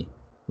might be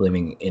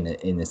living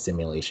in a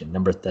simulation.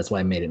 That's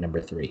why I made it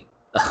number 3.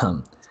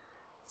 Um,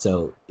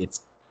 so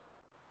it's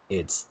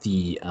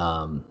the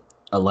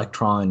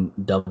electron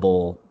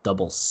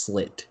double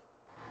slit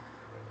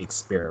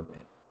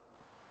experiment.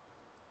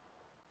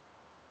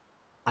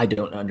 I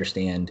don't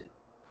understand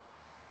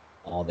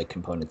all the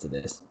components of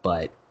this,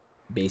 but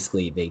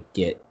basically they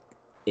get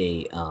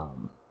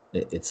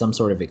it's some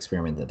sort of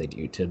experiment that they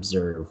do to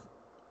observe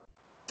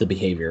the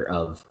behavior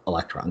of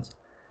electrons,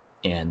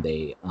 and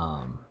they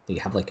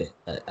have like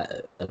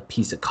a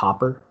piece of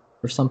copper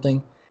or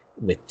something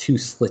with 2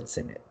 slits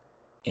in it,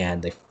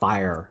 and they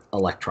fire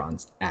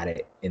electrons at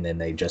it, and then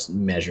they just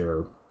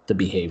measure the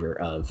behavior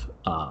of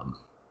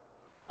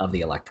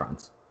the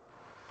electrons.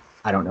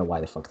 I don't know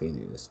why the fuck they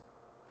do this,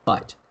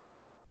 but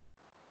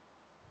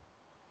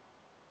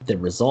the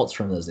results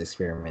from those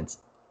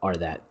experiments are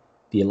that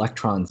the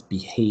electrons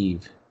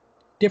behave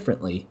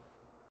differently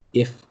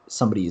if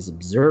somebody is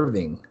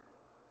observing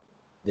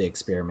the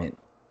experiment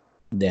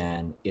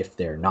than if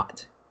they're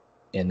not.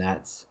 And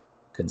that's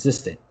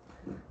consistent,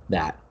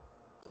 that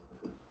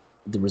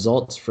the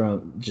results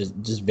from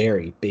just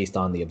vary based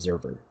on the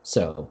observer.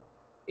 So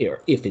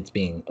if it's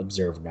being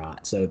observed or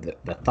not. So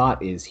the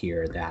thought is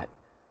here that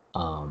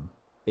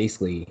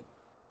basically,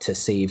 to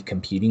save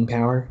computing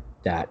power,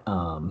 that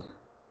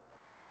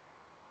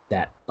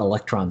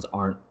electrons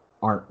aren't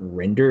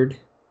rendered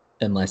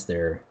unless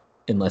they're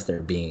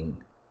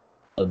being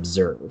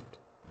observed.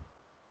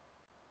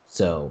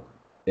 So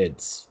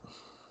it's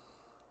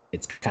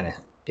kind of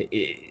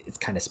it's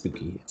kind of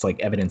spooky. It's like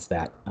evidence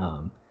that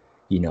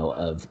you know,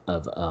 of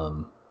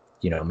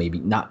you know, maybe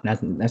not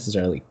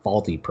necessarily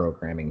faulty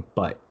programming,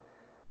 but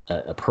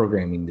a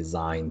programming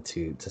designed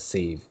to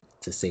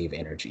save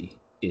energy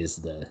is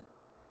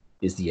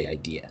the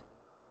idea.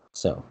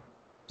 So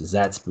does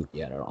that spook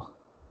you at all?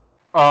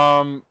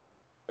 Um,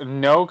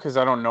 no, because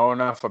I don't know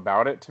enough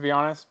about it, to be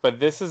honest. But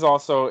this is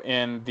also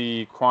in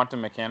the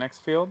quantum mechanics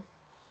field.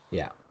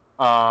 Yeah.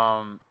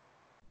 Um,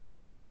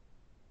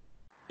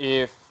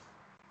 if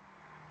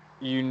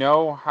you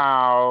know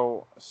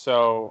how,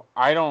 so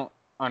I don't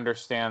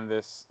understand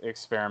this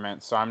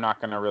experiment, so I'm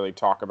not going to really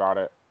talk about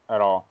it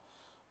at all.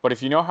 But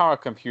if you know how a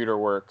computer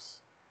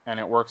works, and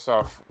it works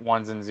off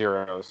ones and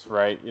zeros,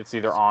 right? It's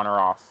either on or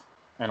off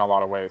in a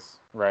lot of ways,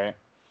 right?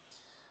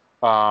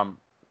 Um,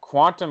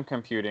 Quantum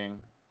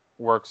computing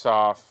works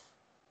off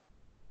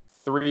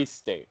 3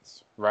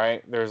 states,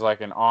 right? There's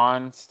like an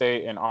on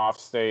state, an off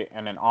state,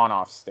 and an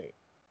on-off state,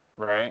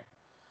 right?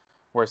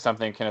 Where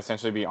something can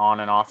essentially be on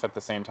and off at the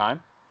same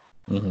time.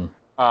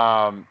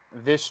 Mm-hmm.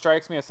 This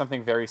strikes me as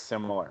something very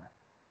similar,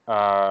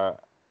 uh,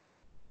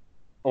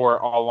 or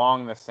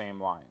along the same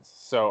lines.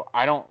 So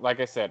I don't, like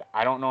I said,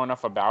 I don't know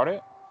enough about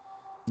it,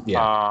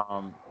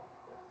 Yeah.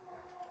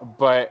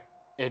 but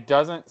it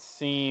doesn't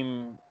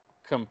seem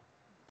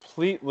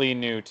completely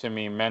new to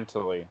me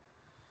mentally.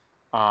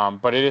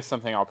 But it is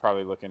something I'll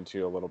probably look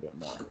into a little bit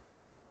more.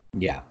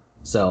 Yeah.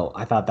 So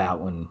I thought that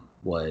one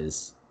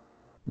was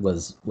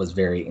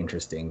very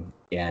interesting,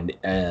 and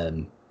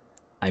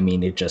I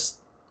mean, it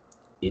just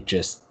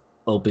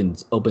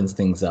opens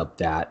things up,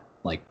 that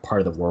like part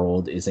of the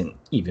world isn't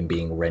even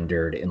being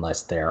rendered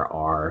unless there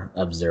are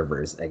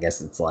observers. I guess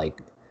it's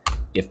like,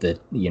 if the,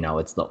 you know,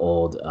 it's the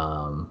old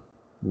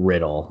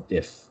riddle,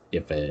 if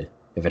a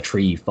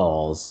tree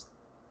falls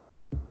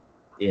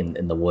in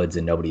the woods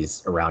and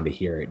nobody's around to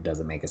hear it, it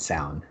doesn't make a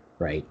sound,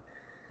 right?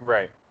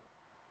 Right.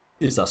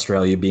 Is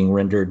Australia being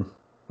rendered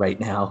right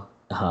now?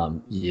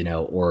 You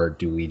know, or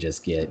do we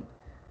just get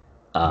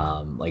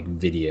like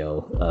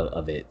video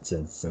of it,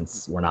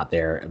 since we're not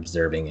there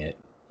observing it?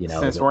 You know,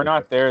 Since we're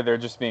not there, they're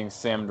just being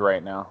simmed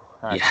right now,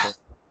 actually.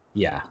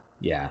 Yeah.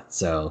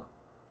 So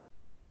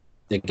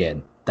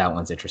again, that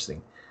one's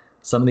interesting.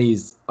 Some of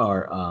these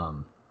are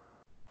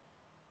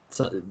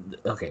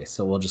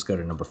so we'll just go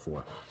to number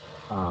 4.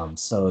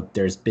 So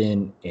there's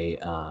been a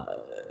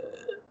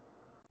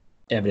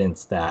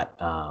evidence that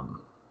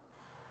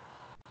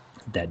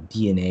that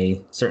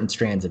DNA, certain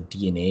strands of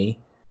DNA,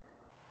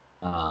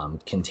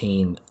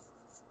 contain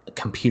a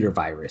computer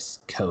virus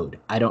code.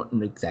 I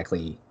don't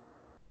exactly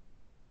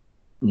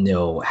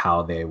know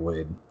how they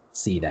would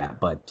see that,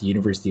 but the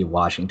University of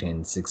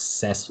Washington this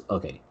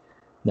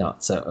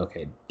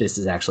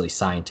is actually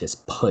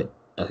scientists put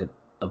a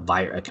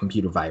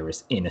computer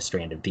virus in a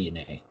strand of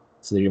DNA.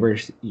 So the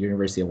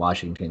University of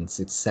Washington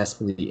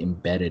successfully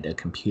embedded a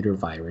computer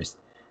virus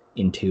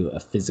into a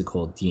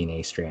physical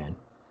DNA strand.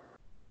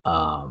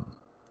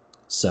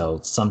 So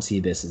some see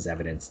this as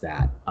evidence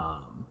that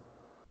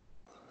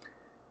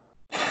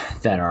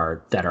that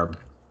our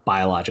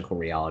biological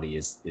reality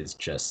is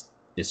just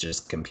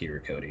computer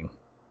coding.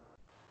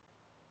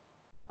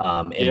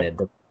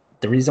 And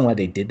the reason why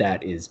they did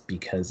that is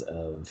because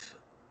of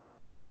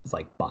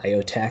like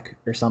biotech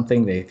or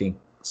something. They think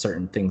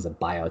certain things of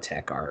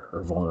biotech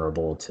are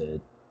vulnerable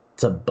to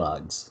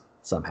bugs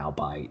somehow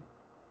by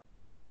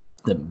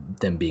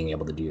them being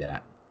able to do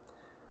that.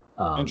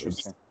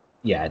 Interesting.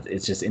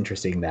 It's just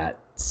interesting that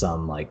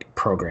some like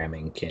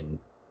programming can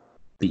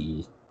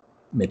be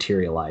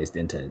materialized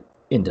into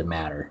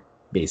matter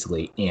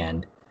basically,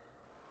 and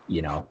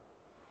you know,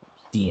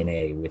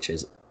 DNA, which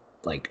is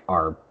like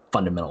our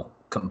fundamental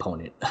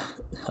component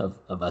of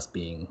us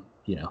being,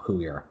 you know, who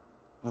we are.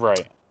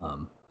 Right.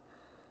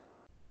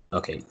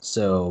 Okay,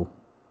 so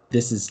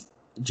this is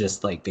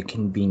just like the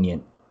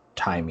convenient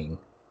timing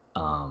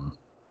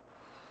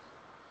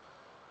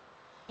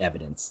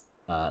evidence.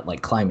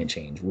 Like climate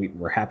change,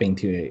 we're happening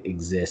to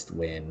exist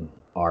when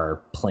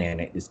our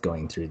planet is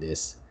going through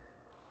this.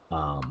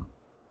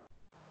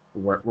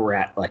 We're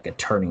at like a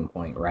turning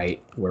point,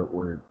 right?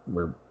 We're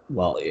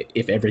well,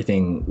 if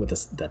everything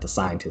that the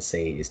scientists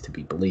say is to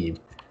be believed,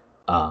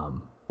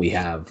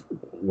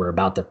 we're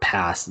about to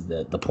pass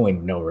the point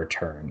of no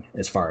return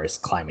as far as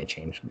climate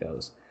change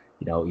goes.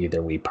 You know,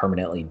 either we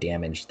permanently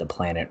damage the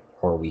planet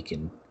or we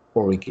can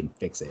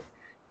fix it.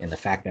 And the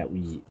fact that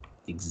we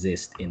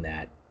exist in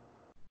that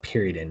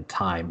period in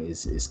time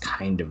is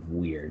kind of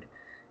weird.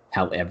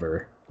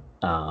 However,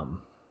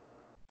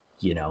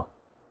 you know,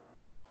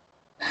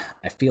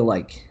 I feel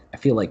like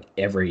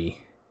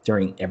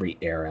during every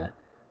era,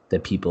 the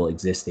people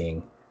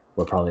existing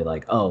were probably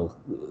like, oh,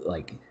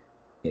 like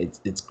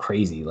it's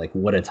crazy, like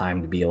what a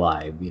time to be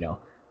alive. You know,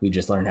 we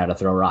just learned how to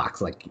throw rocks.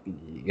 Like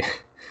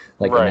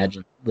like Right.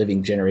 imagine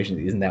living generations.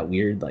 Isn't that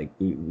weird? Like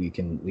we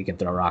can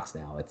throw rocks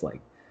now. It's like,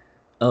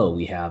 oh,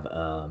 we have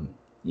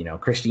you know,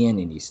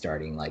 Christianity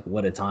starting. Like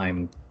what a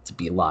time to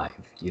be alive.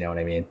 You know what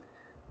I mean?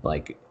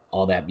 Like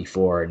all that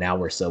before. Now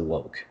we're so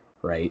woke,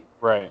 right?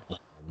 Right.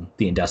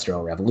 The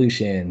Industrial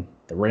Revolution,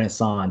 the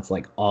Renaissance,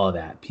 like all of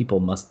that. People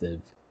must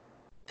have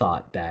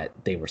thought that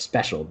they were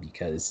special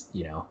because,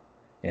 you know,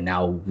 and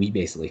now we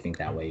basically think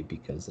that way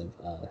because of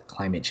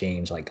climate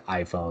change, like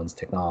iPhones,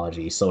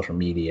 technology, social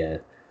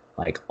media,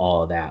 like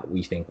all of that.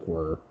 We think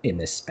we're in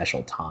this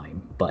special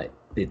time, but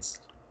it's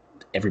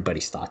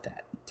everybody's thought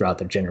that throughout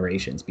their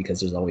generations because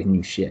there's always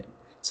new shit.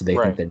 So they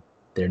think that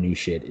their new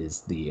shit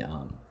is the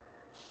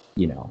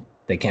you know,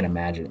 they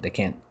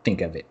can't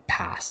think of it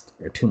past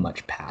or too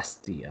much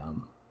past the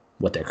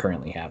what they're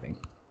currently having.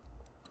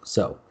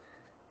 So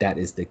that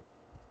is the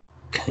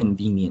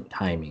convenient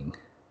timing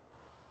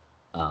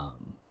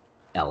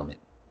element,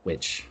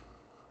 which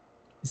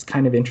is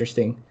kind of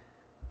interesting,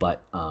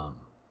 but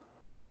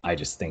I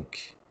just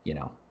think, you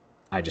know,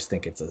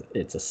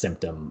 it's a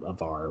symptom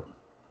of our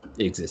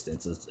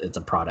existence. It's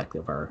a product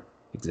of our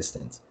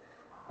existence.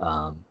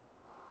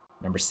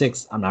 Number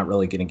 6, I'm not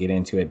really going to get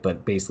into it,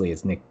 but basically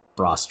it's Nick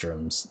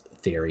Brostrom's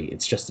theory.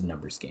 It's just a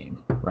numbers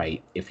game,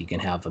 right? If you can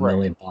have a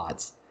million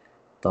bots,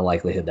 the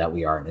likelihood that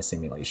we are in a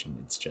simulation,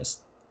 it's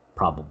just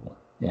probable.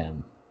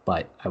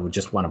 But I would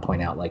just want to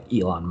point out, like,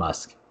 Elon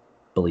Musk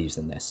believes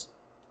in this.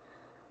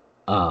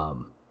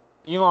 Elon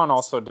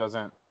also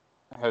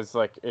has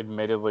like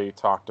admittedly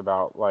talked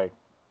about like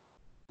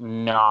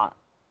not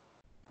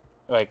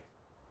like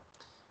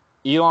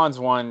Elon's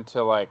one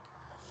to like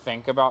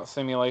think about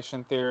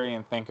simulation theory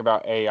and think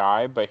about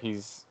AI, but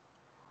he's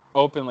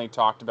openly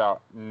talked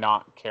about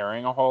not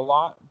caring a whole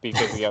lot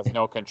because he has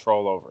no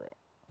control over it.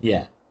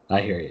 Yeah,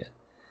 I hear you.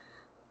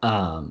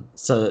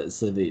 So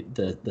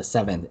the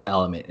 7th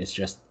element is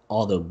just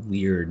all the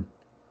weird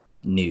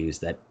news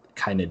that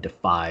kind of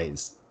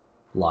defies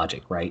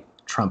logic, right?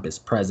 Trump is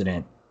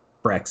president,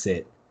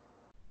 Brexit,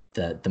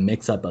 the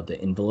mix up of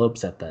the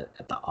envelopes at the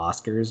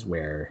Oscars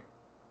where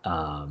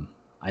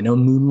I know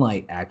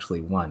Moonlight actually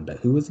won, but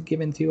who was it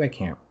given to? I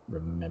can't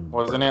remember.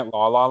 Wasn't it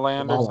La La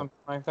Land or something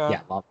like that?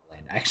 Yeah, La La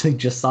Land. I actually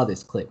just saw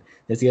this clip.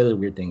 That's the other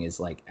weird thing is,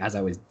 like, as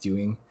I was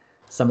doing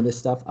some of this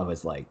stuff, I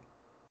was like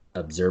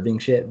observing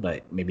shit,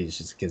 but maybe it's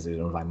just because it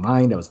was on my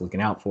mind. I was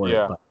looking out for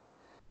it. But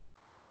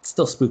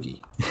still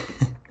spooky.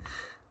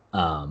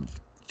 um,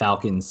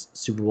 Falcons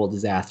Super Bowl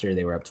disaster.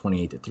 They were up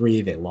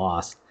 28-3. They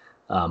lost.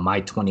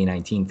 My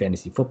 2019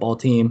 fantasy football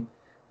team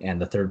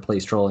and the third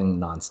place trolling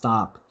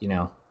nonstop. You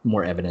know,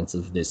 more evidence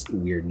of this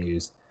weird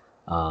news.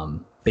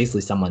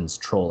 Basically, someone's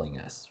trolling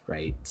us,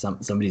 right?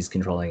 Somebody's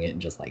controlling it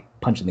and just like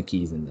punching the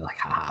keys and they're like,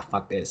 haha,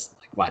 fuck this.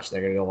 Like, watch,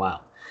 they're gonna go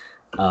wild.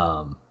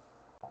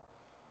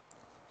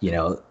 You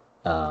know,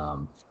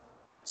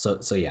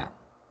 so yeah,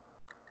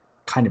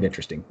 kind of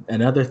interesting.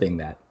 Another thing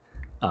that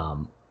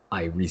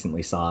I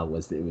recently saw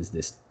was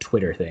this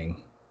Twitter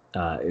thing.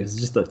 It was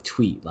just a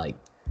tweet. Like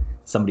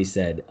somebody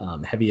said,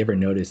 "Have you ever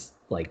noticed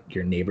like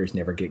your neighbors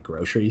never get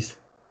groceries?"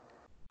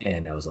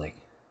 And I was like,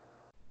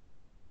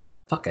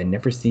 "Fuck, I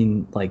never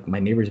seen like my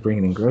neighbors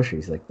bringing in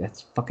groceries. Like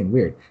that's fucking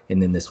weird."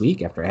 And then this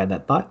week, after I had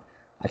that thought,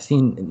 I've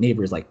seen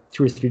neighbors like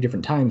 2 or 3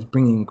 different times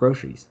bringing in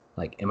groceries.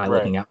 Like, am I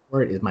looking out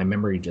for it? Is my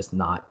memory just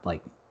not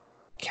like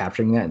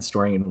capturing that and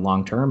storing it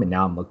long term? And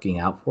now I'm looking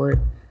out for it.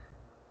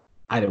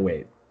 Either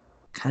way,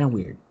 kind of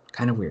weird.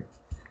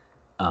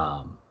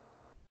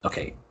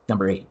 Okay,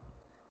 number 8.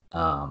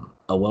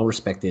 A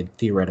well-respected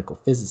theoretical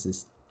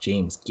physicist,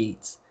 James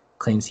Gates,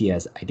 claims he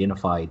has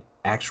identified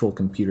actual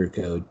computer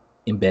code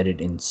embedded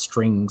in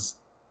strings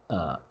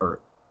or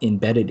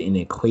embedded in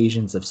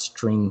equations of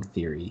string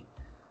theory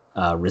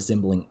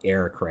resembling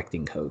error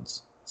correcting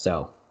codes.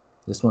 So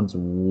this one's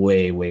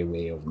way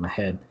over my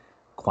head,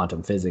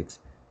 quantum physics,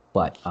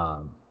 but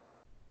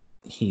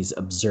he's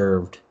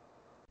observed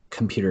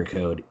computer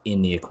code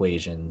in the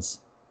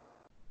equations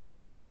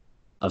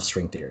of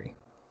string theory,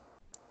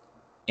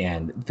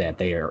 and that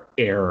they are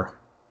error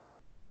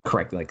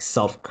correct, like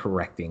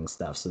self-correcting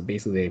stuff. So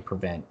basically, they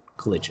prevent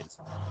glitches.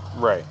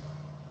 Right.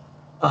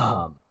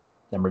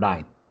 Number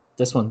 9.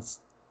 This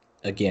one's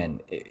again,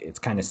 it's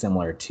kind of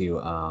similar to,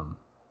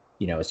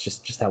 you know, it's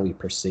just how we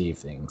perceive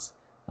things.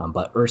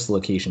 But Earth's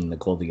location in the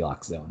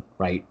Goldilocks zone,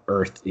 right?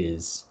 Earth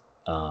is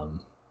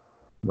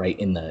right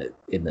in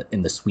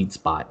the sweet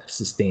spot of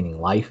sustaining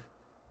life,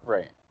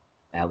 right?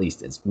 At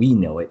least as we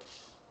know it.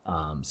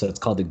 So it's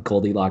called the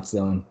Goldilocks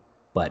zone.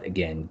 But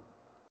again,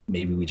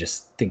 maybe we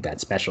just think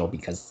that's special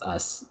because it's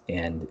us,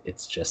 and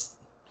it's just,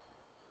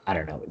 I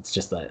don't know, it's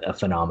just a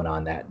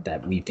phenomenon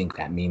that we think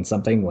that means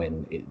something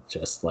when it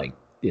just like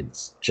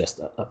it's just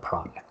a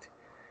product,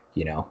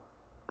 you know,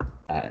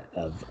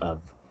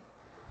 of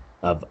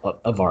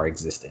our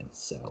existence.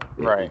 So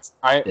right.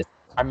 I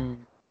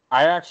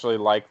actually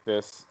like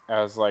this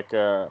as like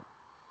a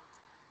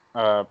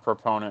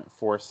proponent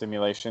for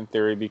simulation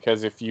theory,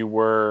 because if you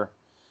were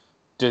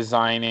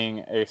designing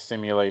a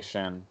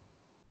simulation,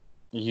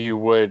 you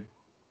would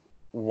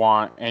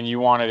want, and you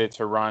wanted it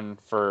to run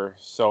for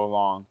so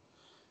long,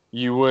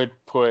 you would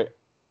put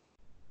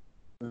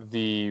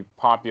the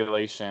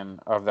population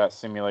of that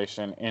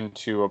simulation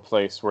into a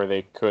place where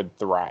they could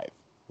thrive,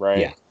 right?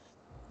 Yeah.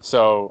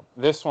 So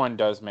this one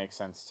does make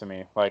sense to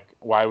me. Like,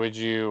 why would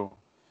you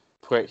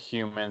put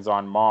humans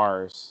on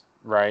Mars,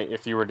 right?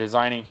 If you were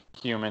designing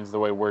humans the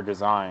way we're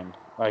designed,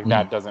 like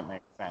that doesn't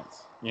make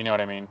sense. You know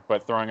what I mean?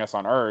 But throwing us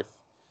on Earth,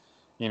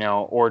 you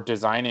know, or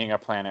designing a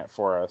planet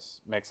for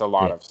us makes a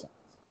lot of sense.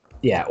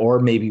 Yeah, or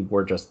maybe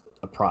we're just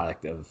a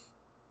product of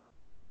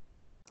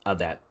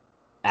that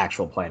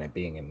actual planet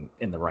being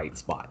in the right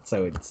spot.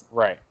 So it's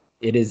right.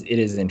 It is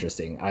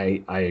interesting.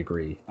 I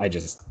agree. I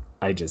just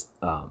I just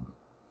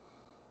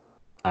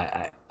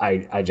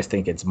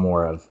think it's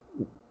more of,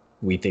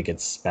 we think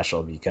it's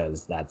special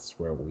because that's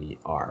where we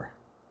are.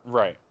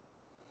 Right.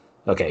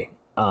 Okay.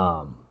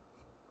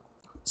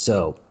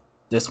 So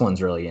this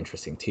one's really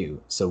interesting too.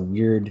 So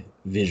weird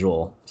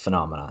visual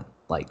phenomenon,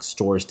 like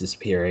stores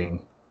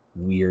disappearing,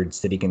 weird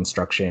city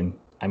construction.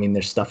 I mean,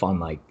 there's stuff on,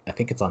 like, I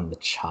think it's on the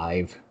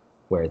Chive,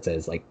 where it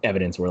says like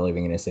evidence we're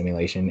living in a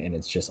simulation, and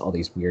it's just all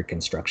these weird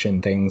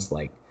construction things,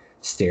 like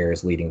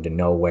stairs leading to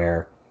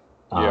nowhere.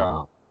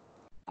 Yeah.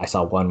 I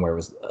saw one where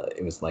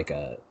it was like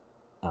a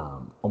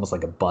almost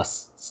like a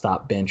bus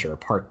stop bench or a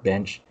park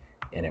bench,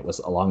 and it was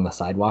along the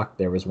sidewalk.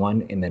 There was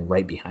one, and then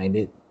right behind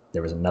it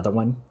there was another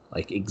one,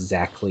 like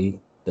exactly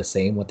the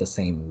same with the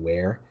same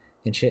wear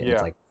and shit. Yeah. And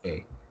it's like,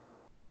 okay,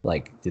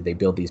 like, did they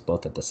build these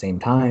both at the same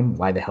time?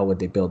 Why the hell would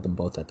they build them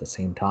both at the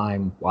same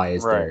time? Why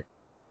is there,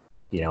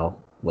 you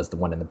know, was the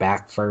one in the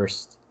back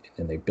first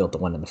and they built the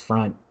one in the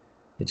front?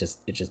 It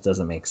just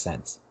doesn't make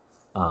sense.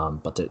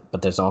 But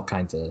there's all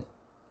kinds of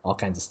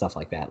stuff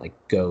like that, like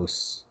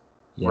ghosts.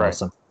 You know,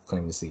 some people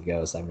claim to see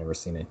ghosts. I've never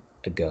seen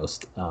a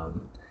ghost.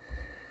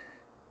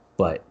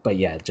 But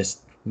yeah,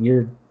 just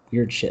weird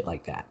shit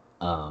like that.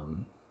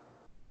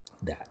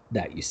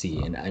 That you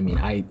see. And I mean,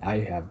 I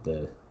have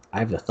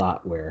the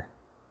thought where,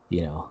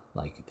 you know,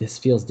 like, this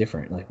feels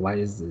different. Like, why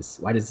does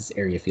this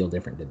area feel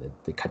different? Did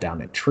they cut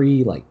down a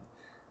tree? Like,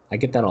 I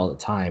get that all the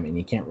time, and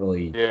you can't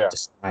really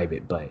describe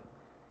it, but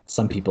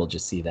some people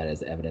just see that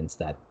as evidence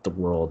that the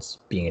world's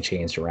being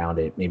changed around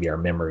it. Maybe our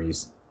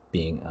memories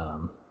being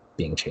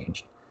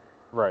changed.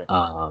 Right.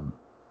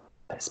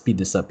 Speed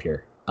this up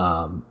here.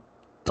 The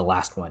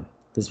last one.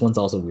 This one's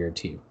also weird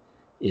too.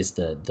 Is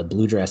the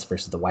blue dress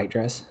versus the white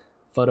dress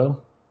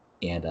photo.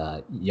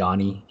 and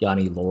Yanni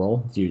Laurel.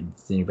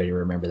 Does anybody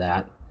remember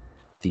that?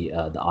 The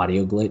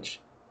audio glitch. A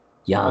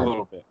Yanni,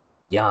 little bit.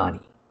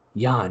 Yanni,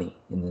 Yanni,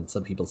 and then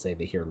some people say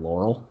they hear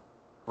Laurel.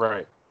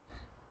 Right.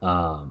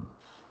 Um,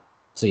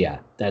 so yeah,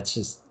 that's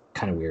just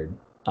kind of weird.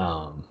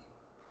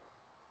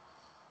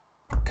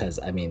 Because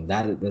I mean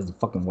that's a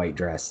fucking white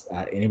dress.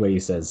 Anybody who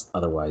says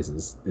otherwise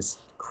is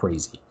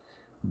crazy.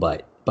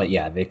 But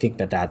yeah, they think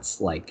that that's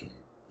like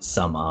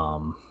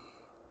some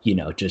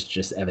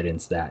just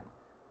evidence that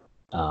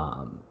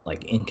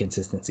like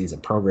inconsistencies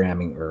of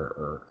programming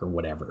or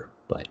whatever.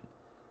 But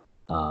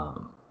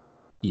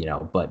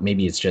but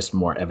maybe it's just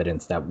more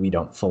evidence that we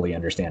don't fully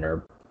understand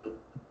our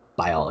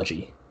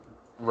biology.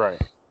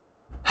 Right.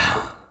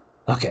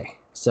 Okay,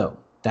 so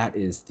that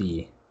is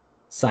the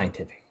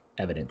scientific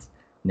evidence.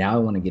 Now I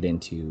want to get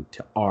into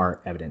our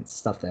evidence,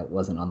 stuff that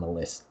wasn't on the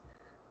list.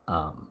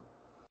 Um,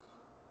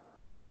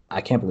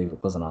 I can't believe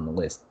it wasn't on the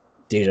list.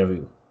 Deja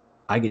vu.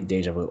 I get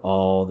deja vu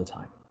all the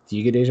time. Do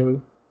you get deja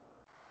vu?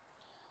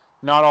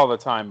 Not all the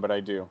time, but I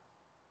do.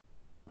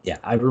 Yeah,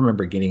 I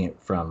remember getting it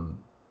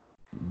from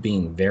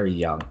being very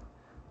young.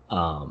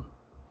 Um,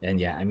 and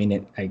yeah, I mean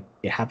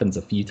it happens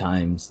a few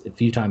times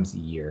a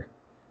year.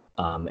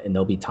 And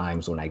there'll be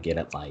times when I get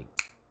it like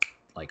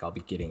I'll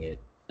be getting it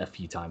a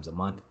few times a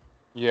month.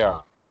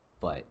 Yeah.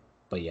 But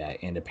but yeah,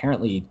 and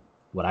apparently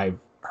what I've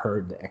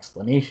heard the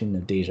explanation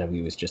of deja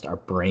vu is just our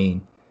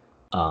brain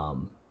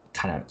kind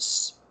of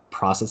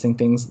processing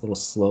things a little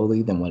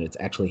slowly than when it's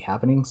actually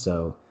happening.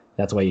 So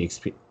that's why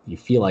you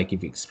feel like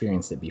you've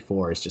experienced it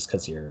before. It's just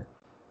because your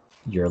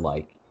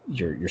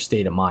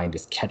state of mind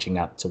is catching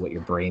up to what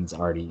your brain's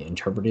already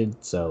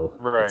interpreted. So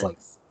Right.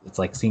 it's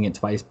like seeing it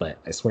twice. But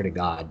I swear to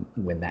God,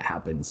 when that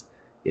happens,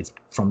 it's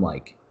from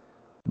like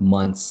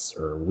months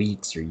or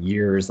weeks or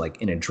years.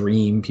 Like in a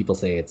dream, people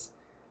say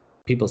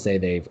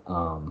they've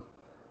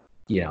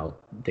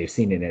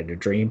seen it in a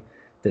dream.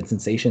 The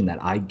sensation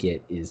that I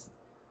get is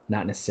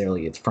not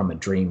necessarily it's from a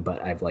dream,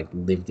 but I've like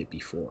lived it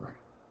before.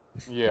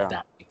 If Yeah.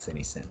 that makes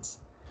any sense.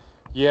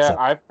 Yeah, So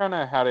I've kind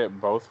of had it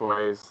both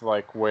ways,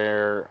 like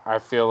where I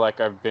feel like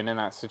I've been in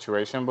that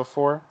situation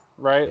before,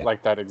 right? yeah,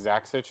 Like that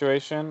exact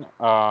situation.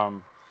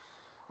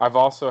 I've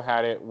also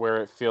had it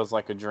where it feels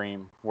like a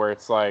dream, where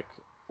it's like,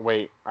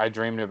 wait, I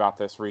dreamed about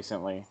this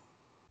recently,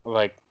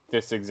 like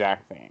this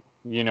exact thing.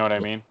 You know what I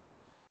yeah,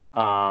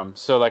 mean?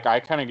 So like I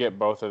kind of get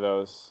both of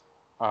those.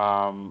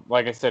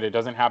 Like I said, it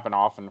doesn't happen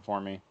often for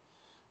me,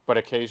 but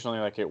occasionally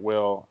like it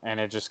will, and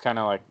it just kind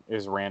of like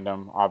is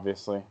random,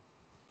 obviously.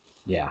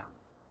 yeah,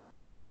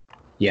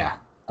 yeah.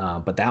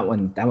 But that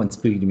one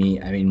spooked me.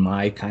 I mean,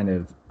 my kind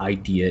of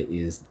idea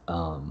is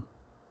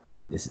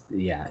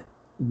yeah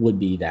would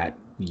be that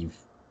we've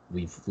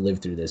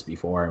lived through this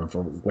before, and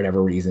for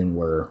whatever reason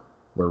we're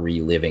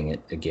reliving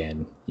it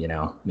again.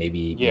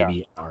 Maybe Yeah.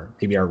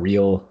 maybe our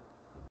real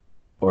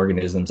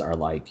organisms are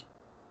like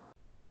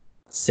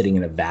sitting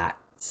in a vat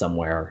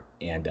somewhere,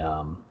 and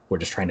we're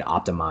just trying to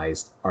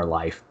optimize our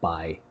life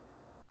by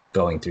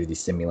going through these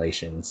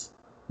simulations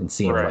and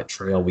seeing Right. what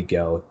trail we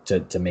go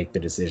to make the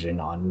decision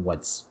on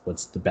what's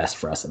the best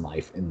for us in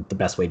life. And the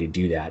best way to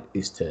do that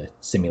is to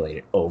simulate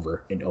it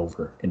over and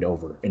over and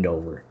over and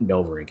over and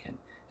over again.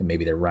 And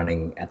maybe they're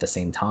running at the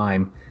same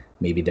time.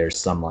 Maybe there's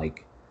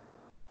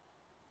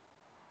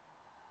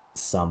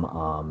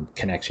some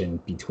connection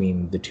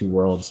between the two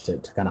worlds to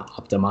kind of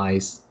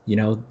optimize,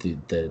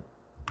 the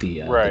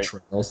Right.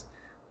 trails.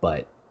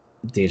 But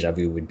deja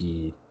vu would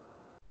be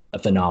a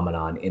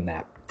phenomenon in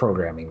that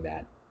programming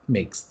that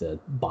makes the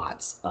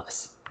bots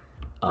us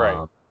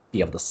Right.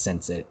 be able to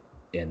sense it,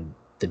 and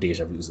the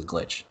deja vu is a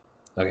glitch.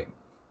 Okay,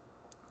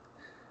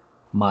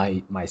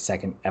 my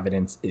second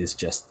evidence is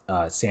just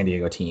San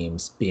Diego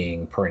teams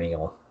being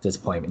perennial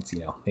disappointments.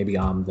 Maybe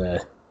I'm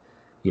the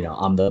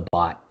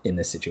bot in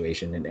this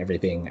situation, and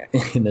everything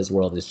in this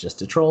world is just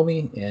to troll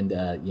me. And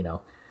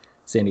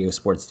San Diego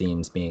sports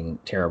teams being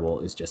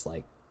terrible is just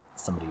like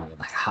somebody being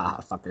like,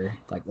 "Ha, fucker!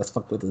 Like, let's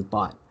fuck with this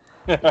bot."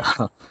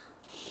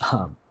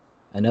 um,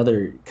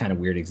 Another kind of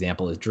weird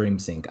example is dream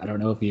sync. I don't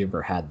know if you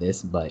ever had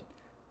this, but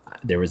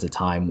there was a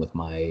time when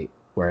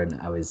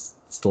I was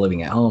still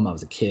living at home. I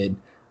was a kid.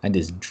 I had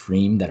this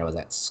dream that I was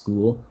at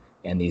school,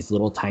 and these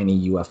little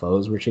tiny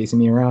UFOs were chasing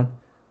me around,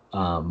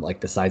 like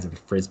the size of a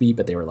frisbee,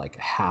 but they were like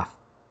half.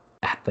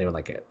 They were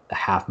like a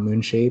half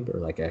moon shape, or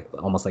like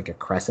almost like a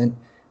crescent,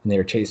 and they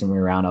were chasing me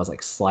around. I was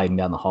like sliding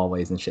down the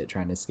hallways and shit,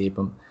 trying to escape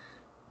them.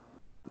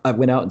 I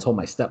went out and told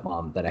my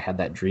stepmom that I had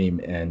that dream,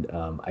 and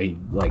I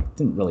like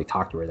didn't really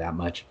talk to her that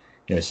much.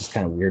 It's just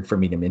kind of weird for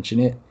me to mention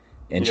it.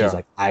 And she's Yeah.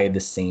 like, I had the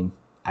same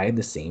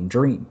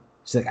dream.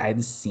 She's like, I had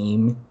the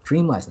same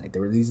dream last night.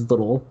 There were these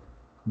little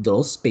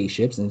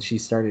spaceships, and she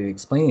started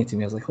explaining it to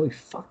me. I was like, holy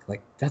fuck,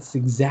 like that's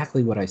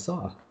exactly what I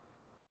saw.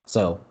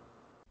 So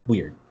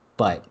weird,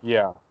 but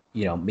Yeah.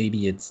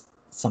 maybe it's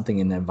something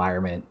in the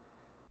environment.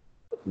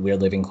 We're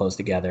living close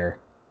together.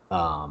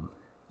 Um,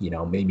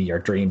 maybe our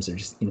dreams are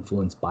just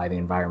influenced by the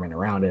environment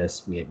around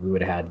us. We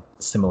would have had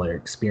similar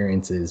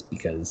experiences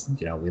because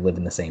we live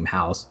in the same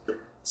house.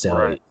 So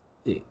Right.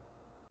 it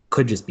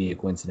could just be a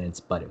coincidence,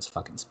 but it was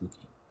fucking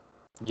spooky.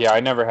 Yeah, I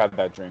never had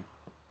that dream.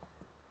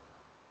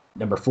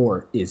 Number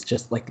 4 is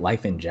just like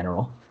life in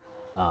general.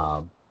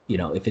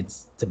 If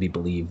it's to be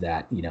believed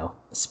that,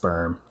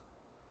 sperm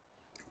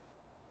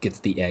gets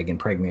the egg,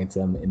 impregnates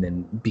them, and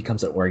then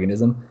becomes an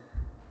organism,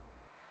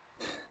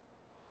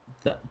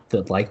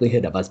 the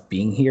likelihood of us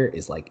being here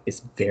is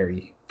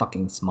very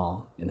fucking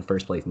small in the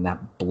first place, and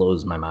that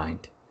blows my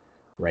mind,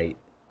 right?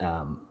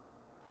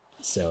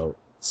 So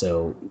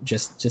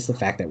just the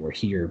fact that we're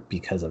here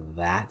because of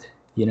that,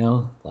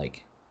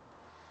 like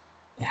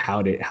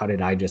how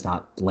did I just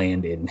not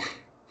land in,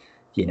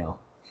 you know,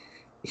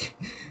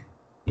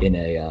 in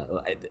a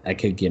I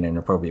could get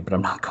inappropriate, but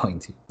I'm not going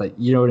to. But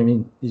you know what I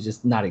mean? It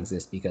just not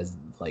exist because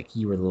like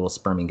you were the little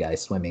sperming guy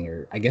swimming,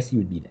 or I guess you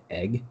would be the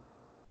egg.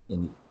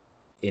 And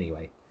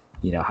anyway,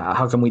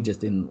 how come we just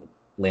didn't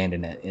land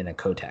in a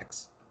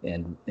Kotex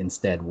and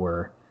instead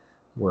we're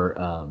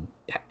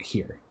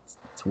here?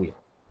 It's weird.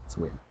 It's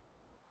weird.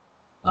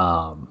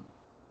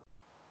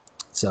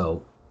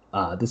 So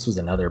this was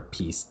another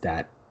piece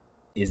that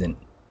isn't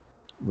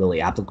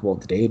really applicable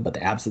today, but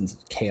the absence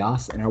of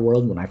chaos in our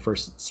world when I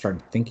first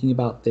started thinking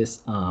about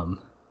this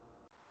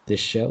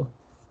show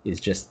is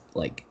just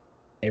like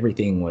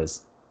everything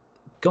was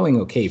going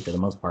okay for the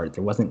most part.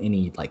 There wasn't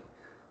any like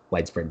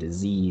widespread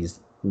disease,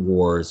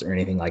 wars, or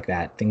anything like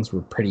that. Things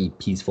were pretty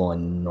peaceful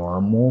and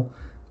normal,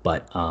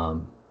 but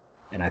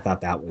and I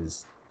thought that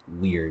was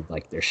weird.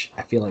 Like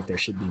I feel like there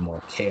should be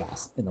more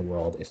chaos in the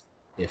world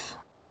if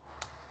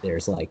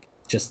there's like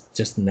just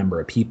the number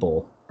of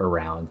people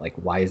around. Like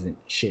why isn't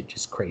shit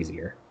just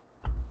crazier?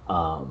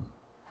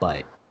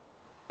 But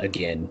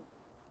again,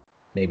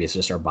 maybe it's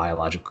just our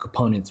biological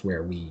components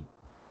where we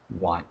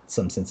want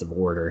some sense of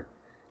order,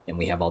 and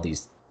we have all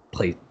these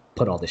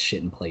put all this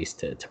shit in place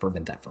to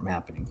prevent that from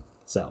happening.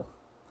 So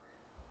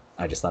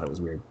I just thought it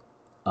was weird.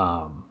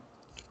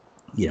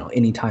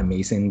 Anytime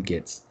Mason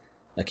gets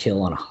a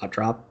kill on a hot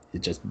drop,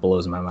 it just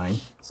blows my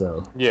mind.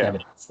 So Yeah,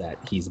 evidence that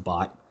he's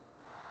bought.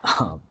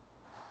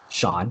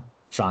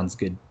 Sean's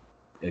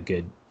a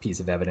good piece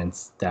of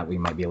evidence that we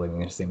might be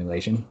living in a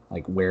simulation.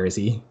 Like where is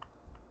he?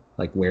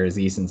 Like where is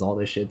he since all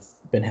this shit's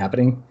been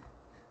happening?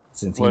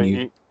 Since he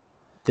knew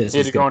this he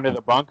had was to go into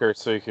the bunker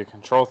so he could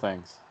control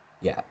things.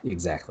 Yeah,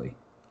 exactly.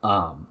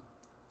 I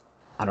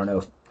don't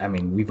know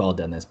we've all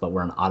done this, but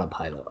we're on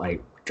autopilot.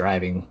 Like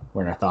driving,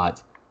 we're in our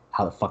thoughts.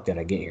 How the fuck did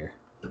I get here?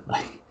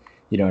 Like,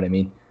 you know what I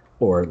mean?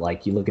 Or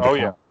like you look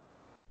at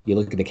you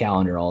look at the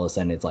calendar, all of a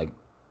sudden it's like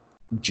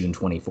June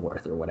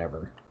 24th or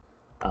whatever.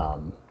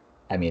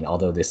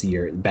 Although this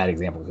year, bad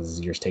example because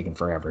this year's taken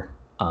forever.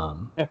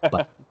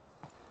 But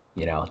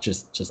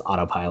just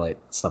autopilot,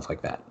 stuff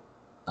like that.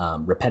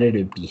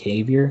 Repetitive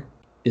behavior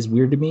is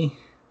weird to me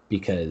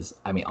because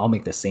I'll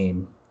make the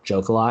same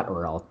joke a lot,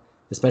 or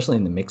especially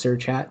in the mixer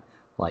chat,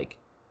 like,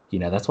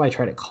 that's why I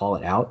try to call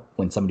it out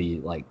when somebody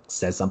like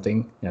says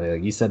something,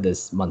 like, you said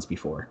this months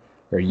before,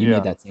 or you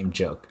made that same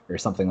joke or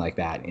something like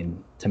that.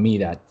 And to me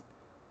that,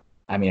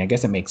 I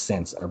guess it makes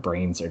sense. Our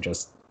brains are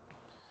just,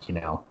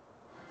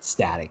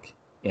 static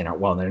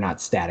they're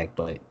not static,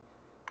 but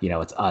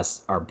it's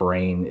us. Our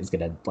brain is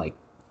going to like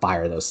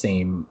fire those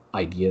same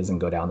ideas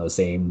and go down those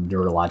same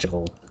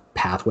neurological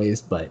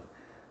pathways. But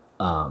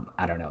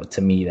I don't know.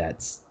 To me,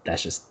 that's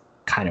just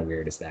kind of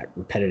weird. Is that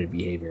repetitive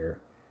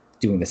behavior,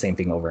 doing the same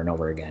thing over and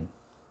over again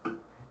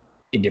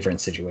in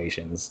different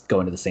situations,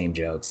 going to the same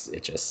jokes.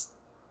 It just,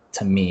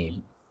 to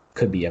me,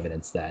 could be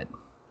evidence that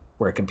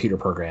we're a computer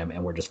program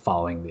and we're just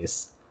following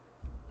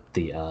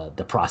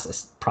the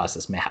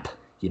process map.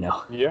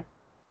 Yeah.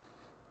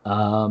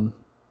 And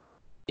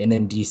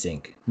then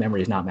desync,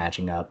 memory is not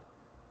matching up.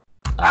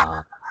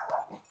 I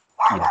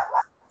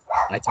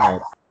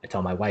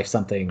tell my wife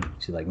something,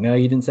 she's like, no,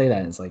 you didn't say that.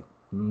 And it's like,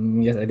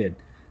 yes, I did.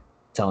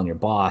 Telling your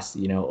boss,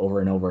 over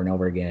and over and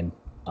over again.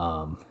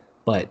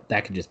 But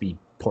that could just be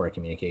poor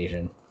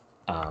communication,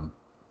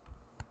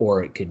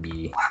 or it could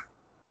be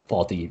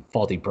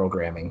faulty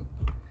programming,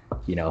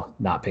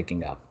 not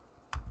picking up.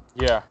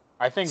 Yeah,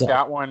 I think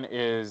that one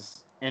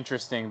is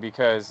interesting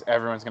because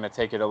everyone's going to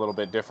take it a little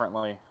bit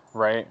differently,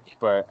 right?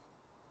 But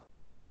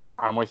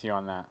I'm with you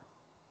on that.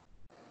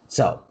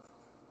 So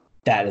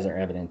that is our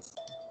evidence.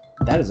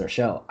 That is our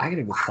show. I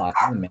gotta go clock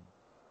in, man.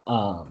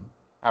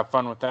 Have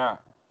fun with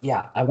that.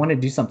 Yeah, I want to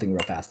do something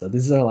real fast though.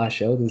 This is our last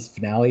show. This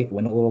finale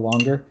went a little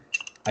longer.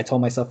 I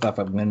told myself if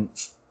I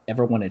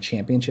ever won a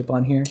championship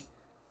on here,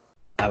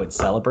 I would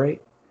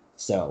celebrate.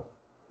 So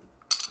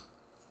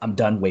I'm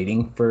done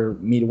waiting for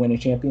me to win a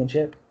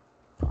championship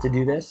to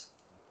do this.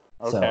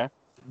 Okay. So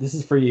this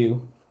is for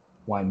you,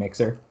 Wine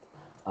Mixer.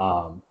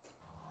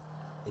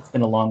 It's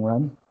been a long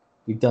run.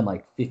 We've done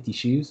like 50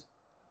 shows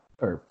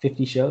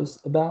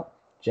about.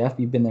 Jeff,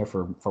 you've been there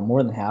for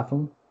more than half of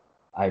them.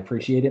 I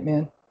appreciate it,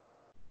 man.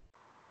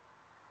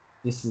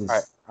 This is.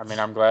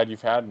 I'm glad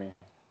you've had me.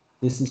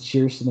 This is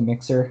cheers to the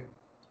mixer.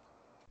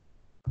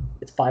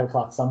 It's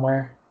 5:00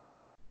 somewhere.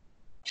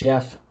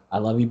 Jeff, I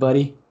love you,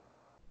 buddy.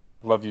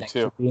 Love you too.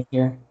 Thanks for being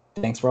here.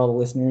 Thanks for all the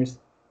listeners.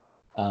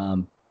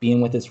 being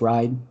with this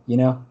ride. You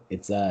know,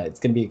 it's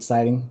gonna be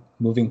exciting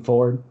moving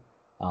forward.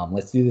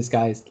 Let's do this,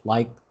 guys.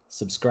 Like,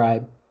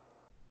 subscribe,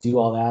 do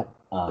all that.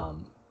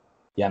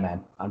 Yeah,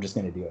 man, I'm just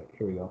gonna do it.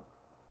 Here we go.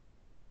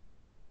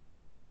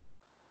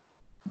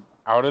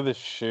 Out of the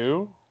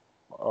shoe?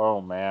 Oh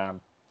man.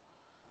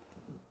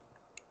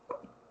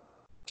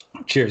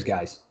 Cheers,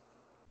 guys.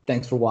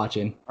 Thanks for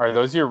watching. Are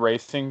those your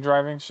racing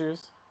driving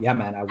shoes? Yeah,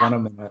 man, I won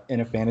them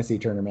in a fantasy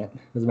tournament,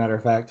 as a matter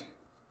of fact.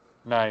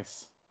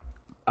 Nice.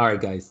 All right,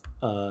 guys.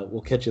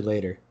 We'll catch you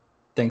later.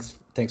 Thanks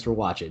for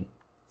watching.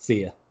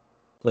 See ya.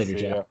 Later,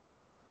 See Jeff.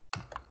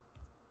 ya.